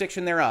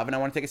jurisdiction thereof. And I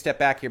want to take a step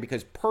back here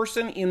because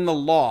person in the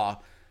law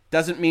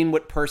doesn't mean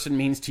what person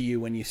means to you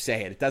when you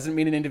say it. It doesn't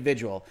mean an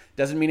individual. It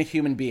doesn't mean a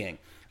human being.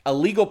 A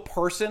legal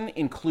person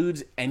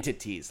includes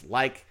entities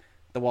like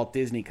the Walt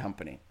Disney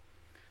Company.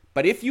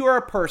 But if you are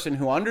a person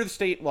who, under the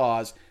state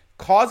laws,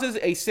 causes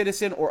a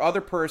citizen or other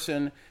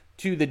person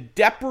to the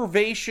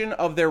deprivation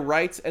of their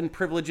rights and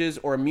privileges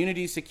or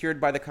immunities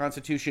secured by the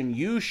Constitution,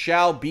 you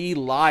shall be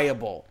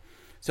liable.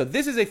 So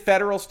this is a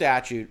federal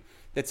statute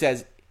that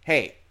says,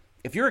 hey,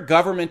 if you're a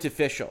government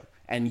official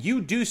and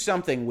you do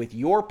something with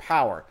your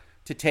power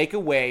to take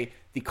away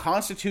the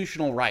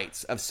constitutional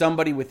rights of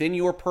somebody within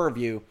your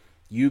purview,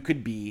 you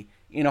could be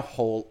in a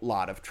whole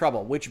lot of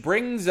trouble. Which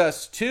brings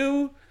us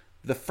to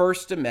the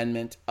First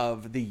Amendment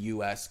of the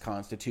U.S.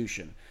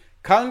 Constitution.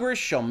 Congress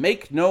shall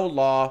make no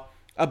law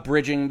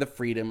abridging the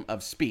freedom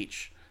of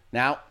speech.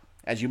 Now,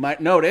 as you might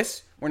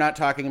notice, we're not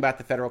talking about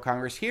the federal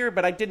Congress here,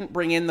 but I didn't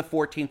bring in the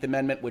 14th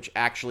Amendment, which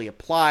actually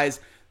applies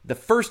the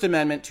First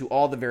Amendment to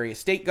all the various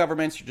state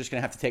governments. You're just going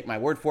to have to take my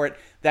word for it.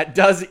 That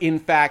does, in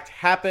fact,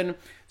 happen.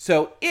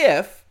 So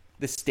if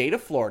the state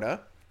of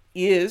Florida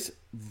is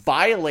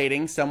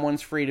violating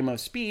someone's freedom of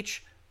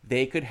speech,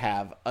 they could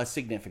have a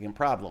significant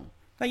problem.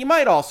 Now, you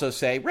might also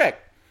say, Rick,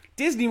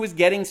 Disney was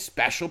getting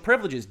special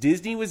privileges.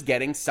 Disney was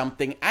getting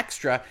something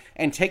extra,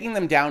 and taking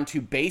them down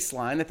to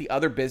baseline that the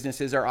other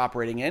businesses are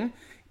operating in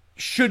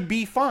should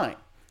be fine.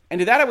 And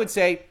to that I would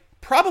say,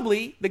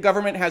 probably the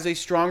government has a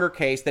stronger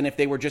case than if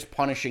they were just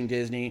punishing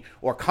Disney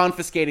or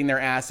confiscating their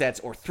assets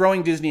or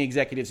throwing Disney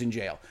executives in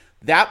jail.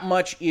 That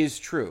much is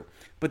true.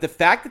 But the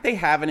fact that they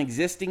have an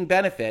existing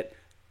benefit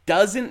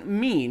doesn't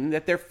mean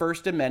that their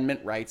First Amendment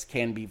rights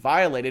can be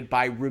violated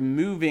by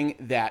removing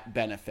that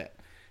benefit.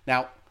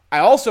 Now, I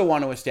also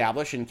want to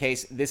establish, in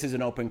case this is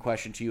an open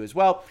question to you as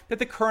well, that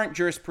the current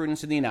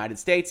jurisprudence in the United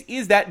States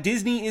is that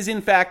Disney is in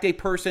fact a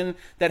person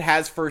that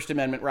has First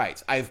Amendment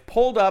rights. I've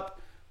pulled up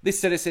the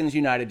Citizens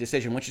United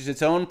decision, which is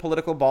its own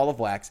political ball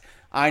of wax.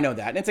 I know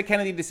that. And it's a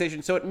Kennedy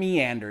decision, so it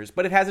meanders,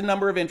 but it has a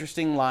number of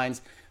interesting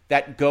lines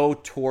that go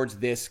towards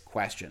this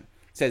question.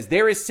 It says,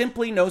 there is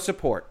simply no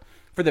support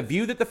for the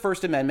view that the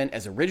First Amendment,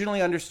 as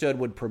originally understood,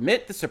 would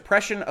permit the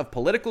suppression of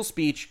political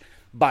speech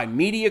by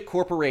media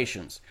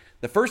corporations.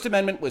 The First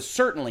Amendment was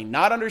certainly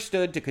not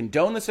understood to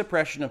condone the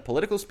suppression of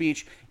political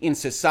speech in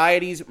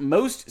society's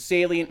most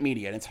salient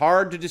media. And it's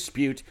hard to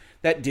dispute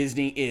that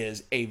Disney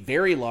is a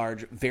very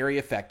large, very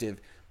effective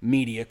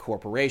media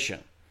corporation.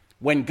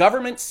 When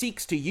government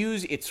seeks to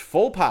use its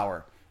full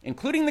power,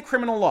 including the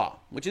criminal law,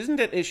 which isn't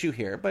at issue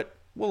here, but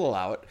we'll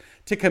allow it,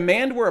 to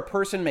command where a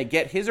person may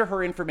get his or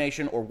her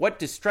information or what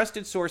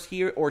distrusted source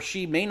he or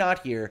she may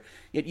not hear,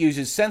 it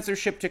uses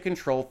censorship to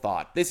control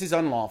thought. This is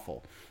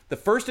unlawful. The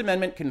First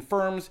Amendment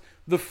confirms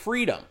the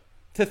freedom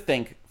to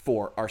think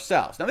for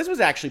ourselves. Now, this was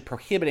actually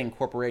prohibiting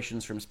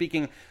corporations from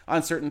speaking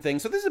on certain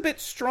things, so this is a bit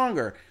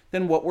stronger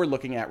than what we're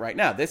looking at right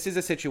now. This is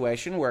a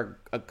situation where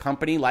a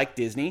company like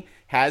Disney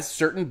has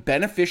certain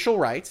beneficial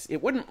rights.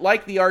 It wouldn't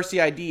like the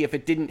RCID if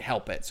it didn't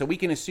help it, so we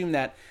can assume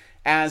that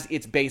as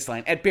its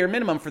baseline, at bare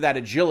minimum, for that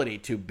agility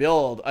to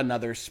build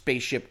another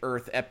Spaceship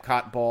Earth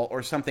Epcot ball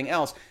or something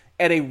else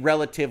at a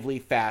relatively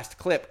fast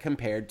clip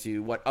compared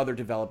to what other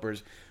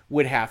developers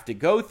would have to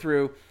go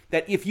through,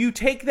 that if you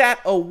take that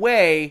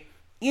away,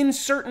 in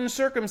certain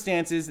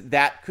circumstances,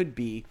 that could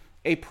be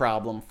a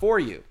problem for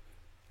you.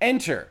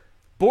 Enter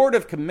Board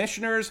of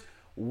Commissioners,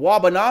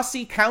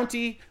 Wabanasi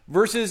County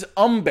versus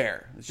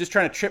Umber. It's just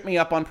trying to trip me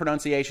up on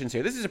pronunciations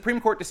here. This is a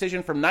Supreme Court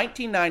decision from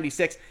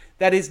 1996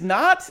 that is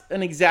not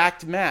an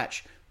exact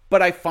match,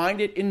 but I find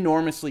it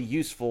enormously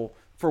useful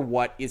for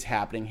what is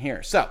happening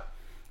here. So,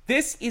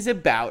 this is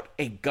about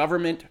a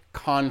government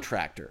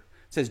contractor.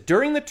 It says,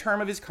 during the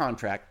term of his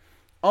contract,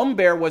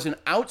 Umber was an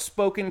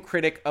outspoken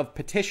critic of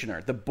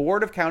Petitioner, the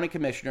Board of County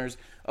Commissioners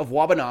of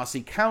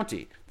Wabanasi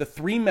County, the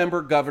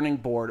 3-member governing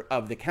board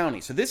of the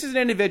county. So this is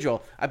an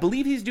individual, I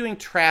believe he's doing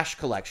trash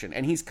collection,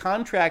 and he's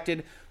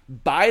contracted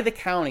by the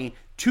county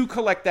to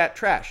collect that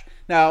trash.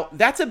 Now,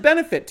 that's a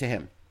benefit to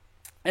him,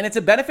 and it's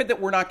a benefit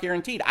that we're not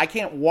guaranteed. I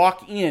can't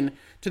walk in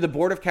to the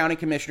Board of County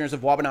Commissioners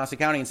of Wabanasi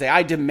County and say,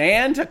 I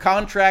demand a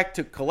contract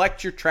to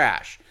collect your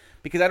trash,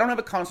 because I don't have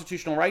a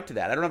constitutional right to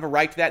that. I don't have a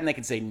right to that, and they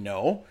can say,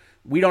 no,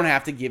 we don't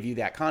have to give you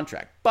that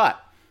contract.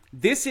 But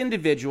this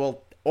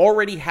individual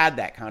already had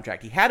that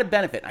contract. He had a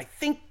benefit. I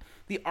think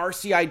the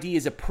RCID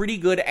is a pretty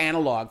good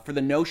analog for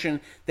the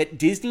notion that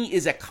Disney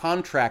is a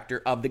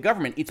contractor of the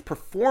government. It's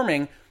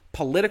performing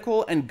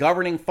political and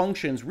governing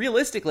functions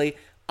realistically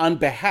on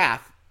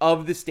behalf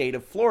of the state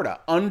of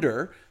Florida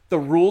under the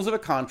rules of a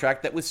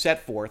contract that was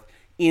set forth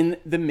in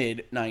the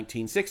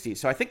mid-1960s.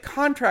 So I think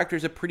contractor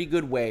is a pretty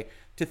good way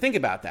to think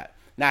about that.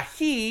 Now,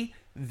 he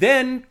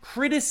then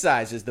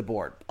criticizes the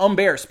board.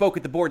 Humbert spoke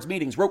at the board's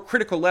meetings, wrote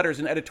critical letters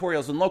and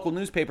editorials in local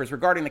newspapers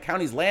regarding the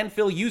county's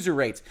landfill user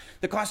rates,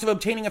 the cost of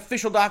obtaining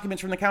official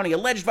documents from the county,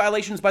 alleged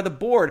violations by the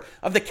board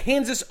of the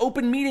Kansas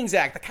Open Meetings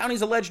Act, the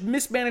county's alleged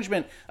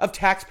mismanagement of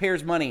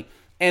taxpayers' money,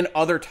 and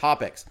other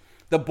topics.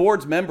 The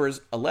board's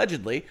members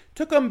allegedly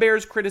took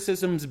Humbert's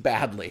criticisms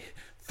badly,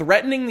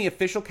 threatening the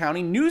official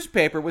county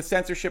newspaper with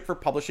censorship for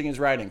publishing his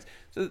writings.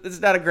 So this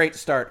is not a great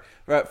start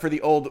for the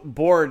old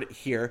board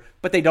here,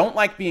 but they don't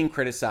like being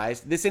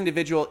criticized. This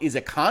individual is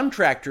a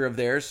contractor of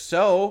theirs,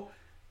 so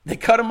they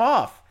cut him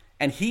off.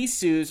 And he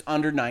sues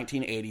under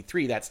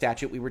 1983, that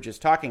statute we were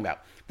just talking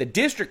about. The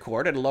district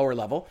court at a lower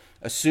level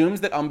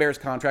assumes that Humbert's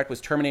contract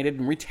was terminated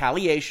in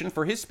retaliation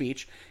for his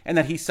speech and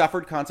that he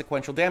suffered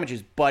consequential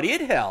damages. But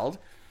it held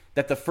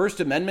that the First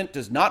Amendment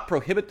does not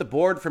prohibit the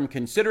board from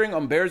considering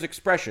Humbert's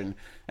expression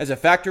as a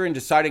factor in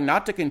deciding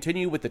not to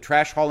continue with the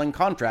trash hauling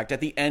contract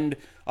at the end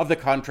of the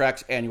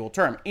contract's annual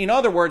term. In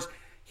other words,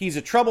 he's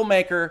a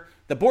troublemaker.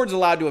 The board's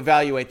allowed to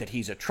evaluate that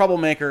he's a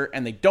troublemaker,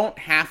 and they don't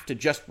have to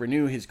just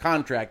renew his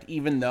contract,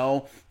 even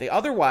though they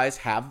otherwise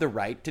have the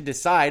right to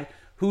decide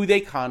who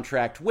they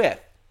contract with.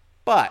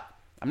 But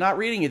I'm not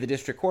reading you the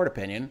district court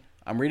opinion.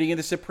 I'm reading you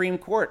the Supreme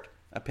Court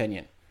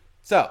opinion.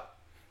 So,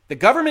 the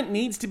government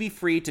needs to be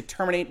free to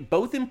terminate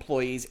both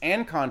employees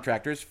and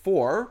contractors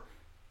for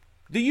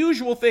the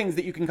usual things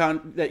that you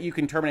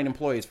can terminate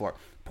employees for.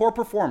 Poor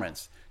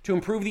performance, to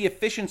improve the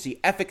efficiency,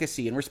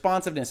 efficacy, and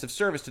responsiveness of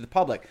service to the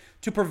public,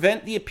 to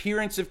prevent the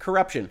appearance of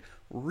corruption,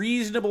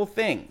 reasonable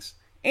things.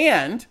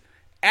 And,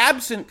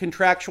 absent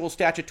contractual,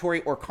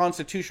 statutory, or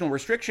constitutional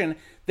restriction,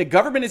 the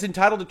government is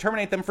entitled to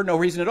terminate them for no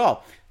reason at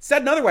all.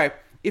 Said another way,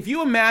 if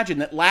you imagine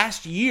that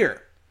last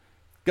year,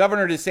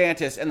 Governor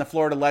DeSantis and the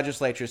Florida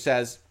legislature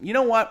says, you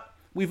know what?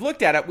 We've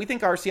looked at it. We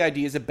think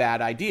RCID is a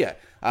bad idea.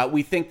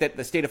 We think that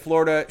the state of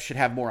Florida should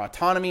have more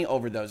autonomy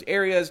over those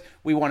areas.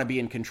 We want to be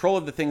in control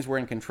of the things we're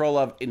in control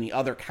of in the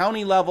other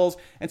county levels.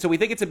 And so we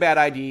think it's a bad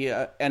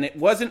idea, and it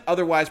wasn't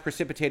otherwise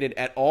precipitated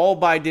at all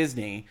by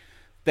Disney.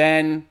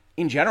 Then,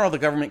 in general, the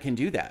government can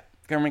do that.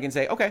 The government can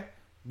say, okay,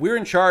 we're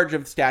in charge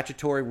of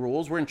statutory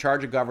rules. We're in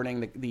charge of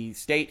governing the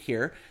state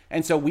here.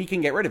 And so we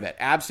can get rid of it.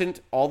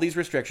 Absent all these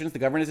restrictions, the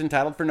government is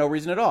entitled for no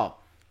reason at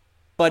all.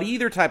 But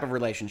either type of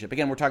relationship,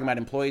 again, we're talking about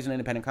employees and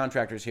independent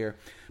contractors here,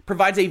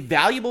 provides a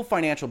valuable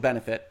financial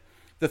benefit,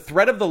 the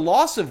threat of the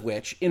loss of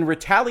which, in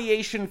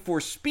retaliation for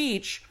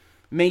speech,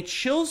 may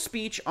chill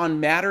speech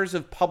on matters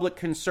of public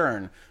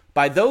concern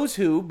by those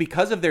who,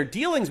 because of their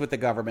dealings with the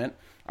government,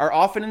 are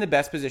often in the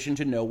best position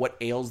to know what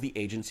ails the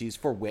agencies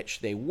for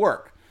which they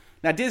work.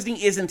 Now,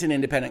 Disney isn't an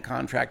independent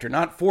contractor,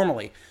 not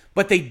formally,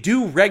 but they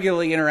do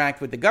regularly interact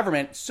with the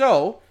government.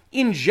 So,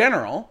 in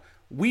general,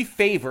 we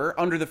favor,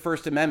 under the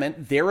First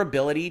Amendment, their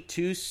ability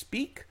to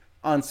speak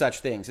on such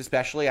things,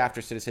 especially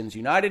after Citizens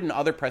United and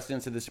other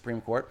precedents of the Supreme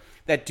Court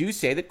that do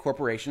say that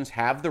corporations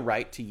have the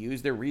right to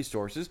use their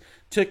resources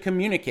to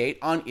communicate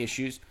on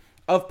issues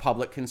of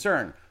public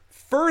concern.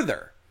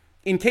 Further,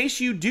 in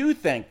case you do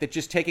think that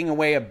just taking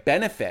away a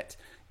benefit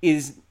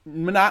is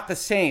not the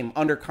same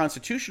under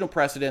constitutional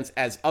precedents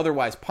as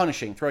otherwise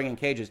punishing, throwing in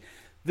cages,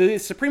 the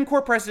Supreme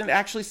Court precedent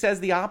actually says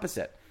the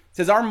opposite. It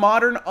says our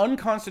modern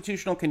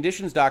unconstitutional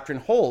conditions doctrine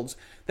holds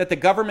that the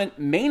government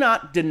may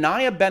not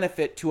deny a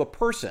benefit to a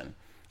person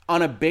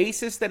on a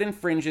basis that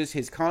infringes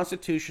his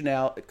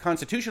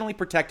constitutionally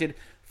protected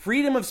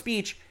freedom of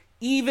speech,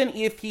 even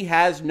if he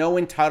has no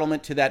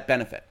entitlement to that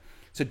benefit.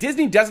 So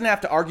Disney doesn't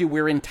have to argue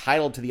we're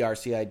entitled to the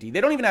RCID. They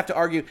don't even have to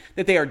argue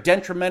that they are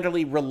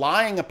detrimentally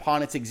relying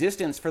upon its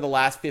existence for the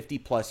last 50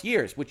 plus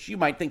years, which you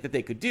might think that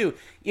they could do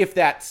if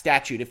that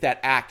statute, if that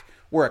act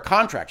were a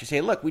contract. You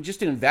say, look, we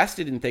just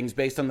invested in things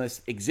based on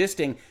this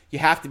existing. You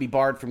have to be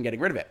barred from getting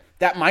rid of it.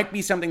 That might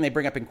be something they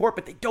bring up in court,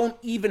 but they don't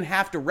even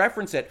have to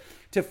reference it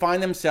to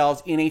find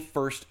themselves in a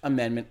First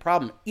Amendment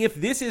problem. If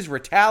this is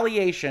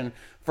retaliation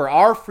for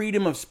our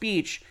freedom of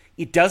speech,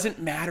 it doesn't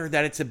matter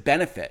that it's a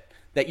benefit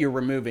that you're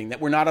removing, that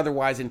we're not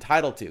otherwise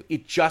entitled to.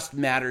 It just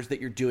matters that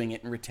you're doing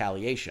it in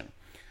retaliation.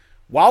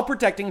 While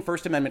protecting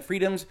First Amendment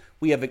freedoms,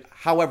 we have,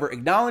 however,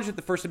 acknowledged that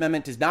the First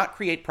Amendment does not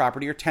create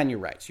property or tenure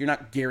rights. You're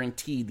not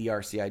guaranteed the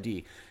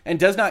RCID, and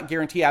does not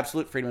guarantee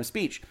absolute freedom of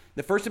speech.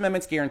 The First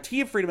Amendment's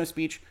guarantee of freedom of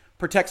speech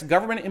protects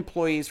government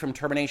employees from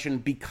termination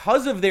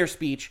because of their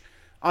speech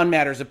on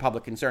matters of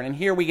public concern. And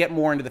here we get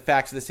more into the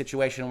facts of the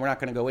situation, and we're not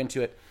going to go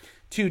into it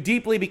too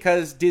deeply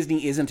because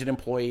Disney isn't an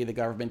employee of the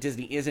government.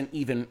 Disney isn't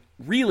even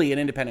really an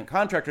independent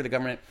contractor of the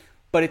government,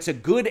 but it's a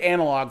good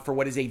analog for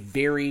what is a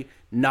very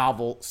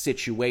novel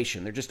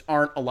situation. There just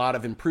aren't a lot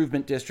of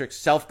improvement districts,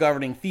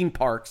 self-governing theme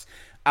parks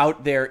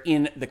out there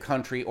in the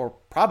country, or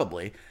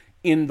probably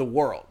in the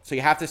world. So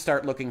you have to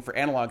start looking for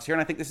analogs here,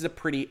 and I think this is a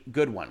pretty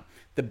good one.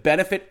 The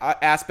benefit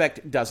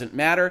aspect doesn't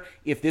matter.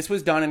 If this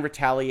was done in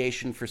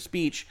retaliation for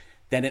speech,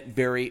 then it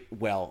very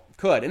well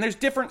could. And there's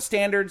different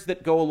standards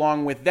that go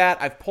along with that.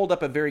 I've pulled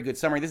up a very good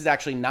summary. This is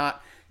actually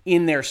not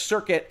in their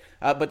circuit,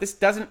 but this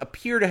doesn't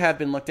appear to have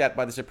been looked at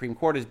by the Supreme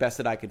Court as best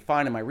that I could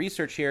find in my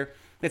research here.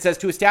 It says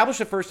to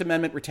establish a First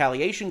Amendment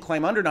retaliation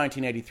claim under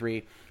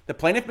 1983, the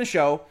plaintiff must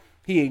show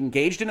he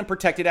engaged in a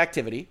protected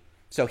activity.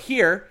 So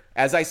here,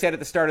 as I said at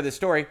the start of this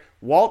story,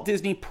 Walt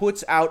Disney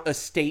puts out a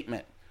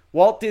statement.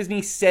 Walt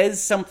Disney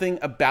says something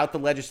about the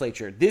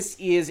legislature. This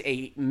is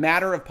a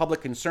matter of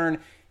public concern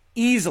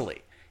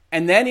easily.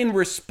 And then in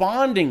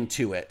responding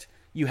to it,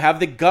 you have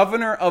the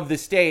governor of the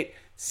state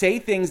say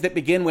things that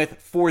begin with,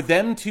 for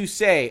them to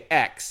say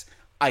X,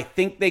 I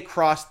think they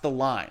crossed the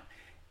line.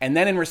 And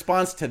then in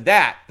response to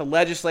that, the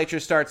legislature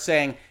starts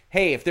saying,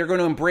 hey, if they're going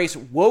to embrace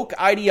woke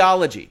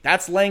ideology,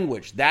 that's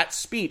language, that's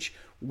speech,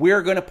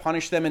 we're going to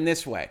punish them in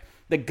this way.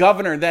 The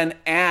governor then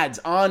adds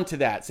on to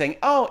that, saying,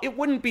 oh, it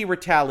wouldn't be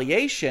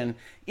retaliation.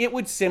 It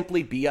would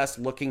simply be us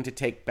looking to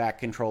take back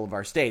control of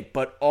our state,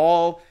 but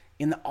all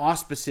in the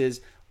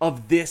auspices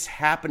of this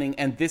happening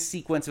and this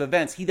sequence of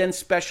events. He then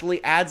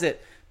specially adds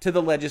it to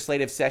the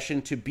legislative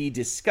session to be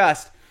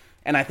discussed.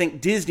 And I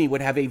think Disney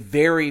would have a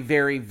very,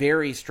 very,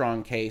 very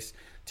strong case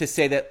to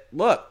say that,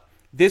 look,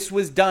 this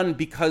was done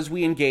because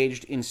we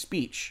engaged in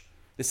speech.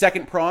 The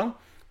second prong,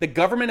 the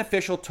government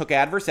official took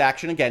adverse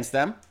action against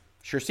them,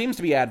 sure seems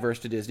to be adverse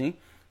to Disney,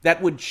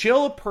 that would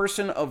chill a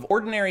person of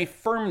ordinary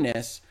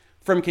firmness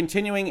from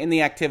continuing in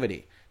the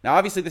activity. Now,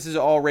 obviously, this has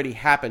already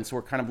happened, so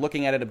we're kind of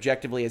looking at it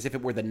objectively as if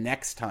it were the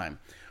next time.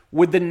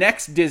 Would the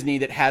next Disney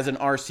that has an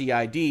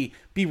RCID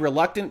be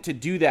reluctant to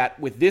do that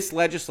with this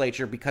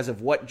legislature because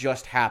of what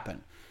just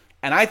happened?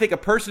 And I think a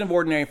person of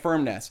ordinary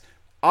firmness,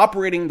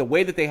 operating the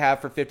way that they have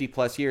for 50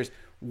 plus years,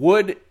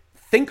 would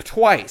think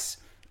twice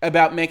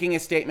about making a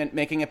statement,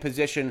 making a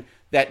position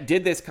that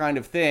did this kind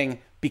of thing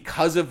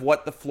because of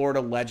what the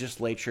Florida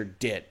legislature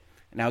did.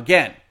 Now,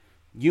 again,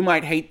 you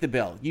might hate the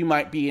bill. You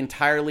might be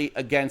entirely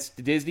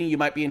against Disney. You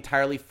might be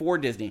entirely for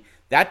Disney.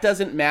 That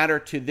doesn't matter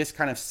to this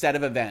kind of set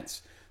of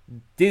events.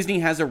 Disney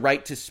has a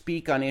right to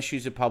speak on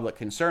issues of public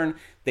concern.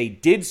 They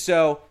did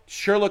so.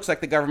 Sure looks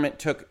like the government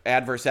took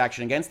adverse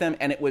action against them,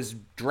 and it was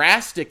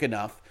drastic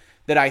enough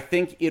that I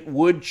think it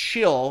would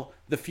chill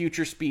the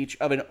future speech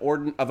of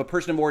a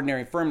person of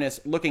ordinary firmness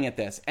looking at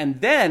this.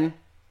 And then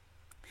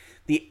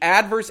the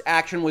adverse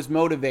action was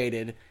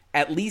motivated,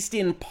 at least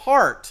in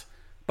part,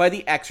 by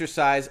the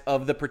exercise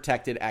of the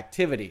protected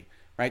activity,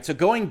 right? So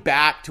going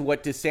back to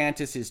what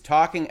DeSantis is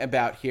talking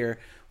about here,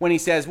 when he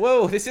says,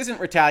 whoa, this isn't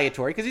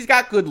retaliatory, because he's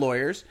got good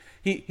lawyers.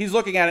 He's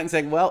looking at it and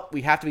saying, well,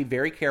 we have to be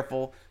very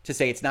careful to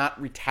say it's not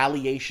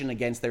retaliation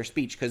against their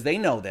speech, because they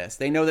know this.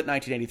 They know that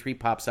 1983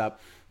 pops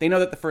up. They know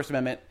that the First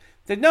Amendment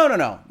said,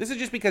 no. This is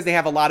just because they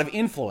have a lot of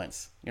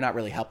influence. You're not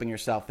really helping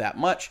yourself that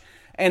much.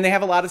 And they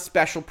have a lot of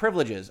special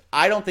privileges.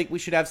 I don't think we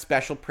should have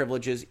special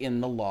privileges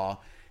in the law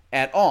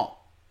at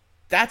all.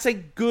 That's a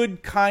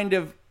good kind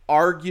of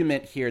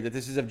argument here that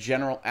this is of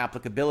general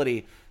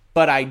applicability.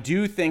 But I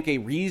do think a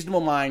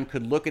reasonable mind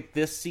could look at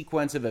this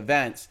sequence of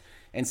events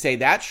and say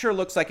that sure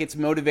looks like it's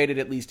motivated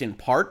at least in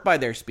part by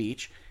their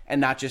speech and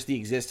not just the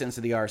existence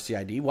of the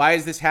RCID. Why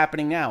is this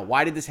happening now?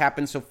 Why did this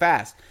happen so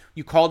fast?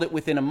 You called it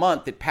within a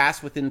month. It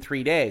passed within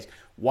 3 days.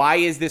 Why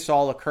is this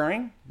all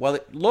occurring? Well,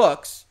 it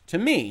looks to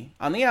me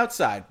on the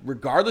outside,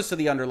 regardless of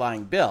the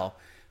underlying bill,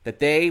 that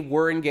they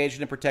were engaged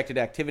in a protected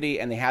activity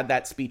and they had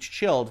that speech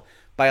chilled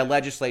by a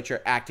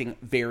legislature acting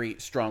very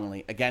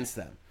strongly against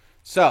them.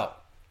 So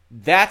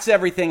that's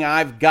everything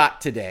I've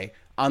got today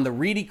on the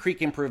Reedy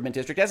Creek Improvement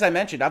District. As I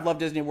mentioned, I've loved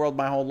Disney World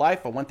my whole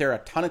life. I went there a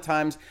ton of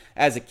times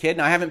as a kid,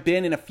 and I haven't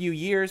been in a few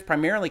years,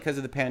 primarily because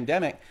of the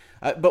pandemic.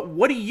 But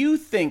what do you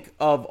think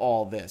of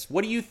all this?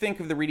 What do you think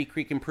of the Reedy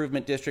Creek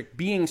Improvement District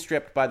being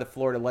stripped by the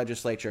Florida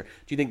legislature?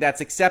 Do you think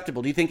that's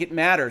acceptable? Do you think it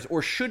matters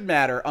or should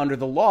matter under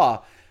the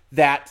law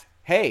that,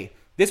 hey,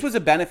 this was a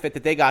benefit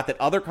that they got that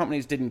other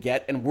companies didn't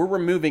get, and we're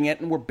removing it,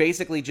 and we're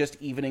basically just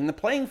evening the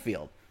playing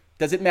field?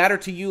 Does it matter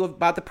to you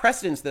about the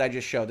precedents that I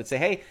just showed that say,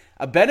 hey,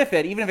 a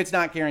benefit, even if it's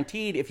not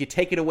guaranteed, if you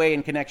take it away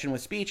in connection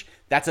with speech,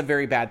 that's a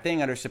very bad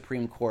thing under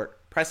Supreme Court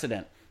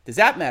precedent? Does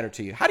that matter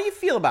to you? How do you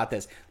feel about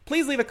this?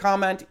 Please leave a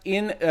comment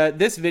in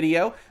this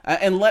video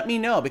and let me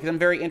know, because I'm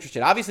very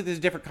interested. Obviously, this is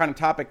a different kind of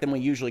topic than we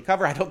usually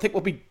cover. I don't think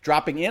we'll be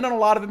dropping in on a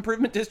lot of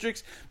improvement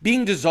districts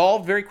being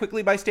dissolved very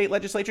quickly by state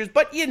legislatures,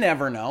 but you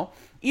never know.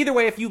 Either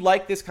way, if you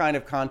like this kind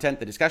of content,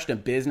 the discussion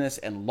of business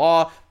and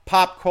law,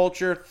 pop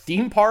culture,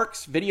 theme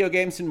parks, video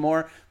games, and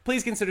more,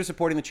 please consider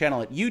supporting the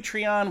channel at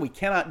Utreon. We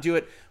cannot do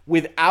it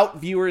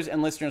without viewers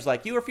and listeners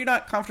like you. Or if you're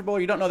not comfortable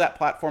or you don't know that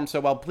platform so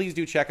well, please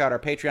do check out our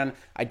Patreon.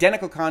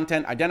 Identical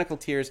content, identical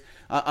tiers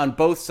on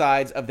both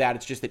sides of that.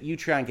 It's just that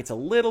Utreon gets a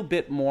little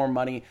bit more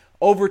money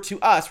over to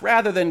us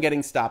rather than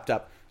getting stopped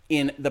up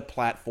in the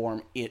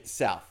platform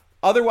itself.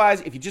 Otherwise,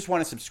 if you just want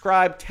to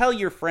subscribe, tell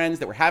your friends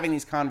that we're having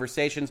these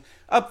conversations,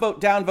 upvote,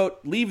 downvote,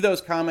 leave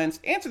those comments,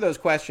 answer those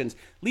questions,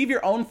 leave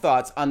your own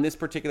thoughts on this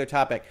particular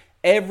topic.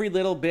 Every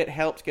little bit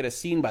helps get us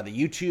seen by the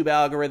YouTube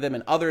algorithm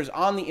and others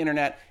on the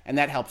internet, and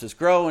that helps us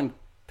grow and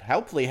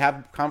hopefully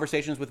have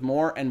conversations with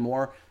more and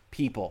more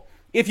people.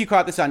 If you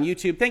caught this on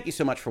YouTube, thank you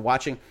so much for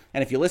watching.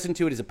 And if you listen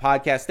to it as a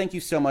podcast, thank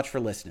you so much for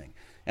listening.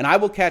 And I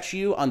will catch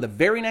you on the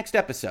very next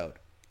episode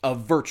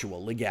of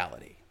Virtual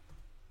Legality.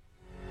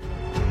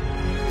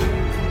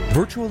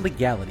 Virtual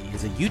Legality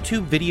is a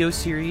YouTube video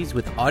series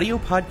with audio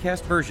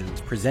podcast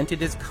versions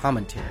presented as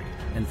commentary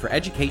and for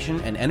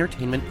education and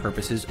entertainment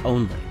purposes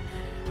only.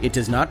 It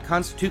does not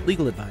constitute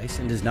legal advice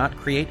and does not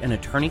create an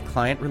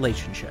attorney-client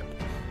relationship.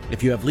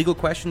 If you have legal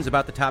questions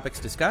about the topics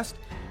discussed,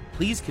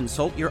 please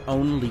consult your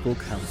own legal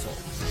counsel.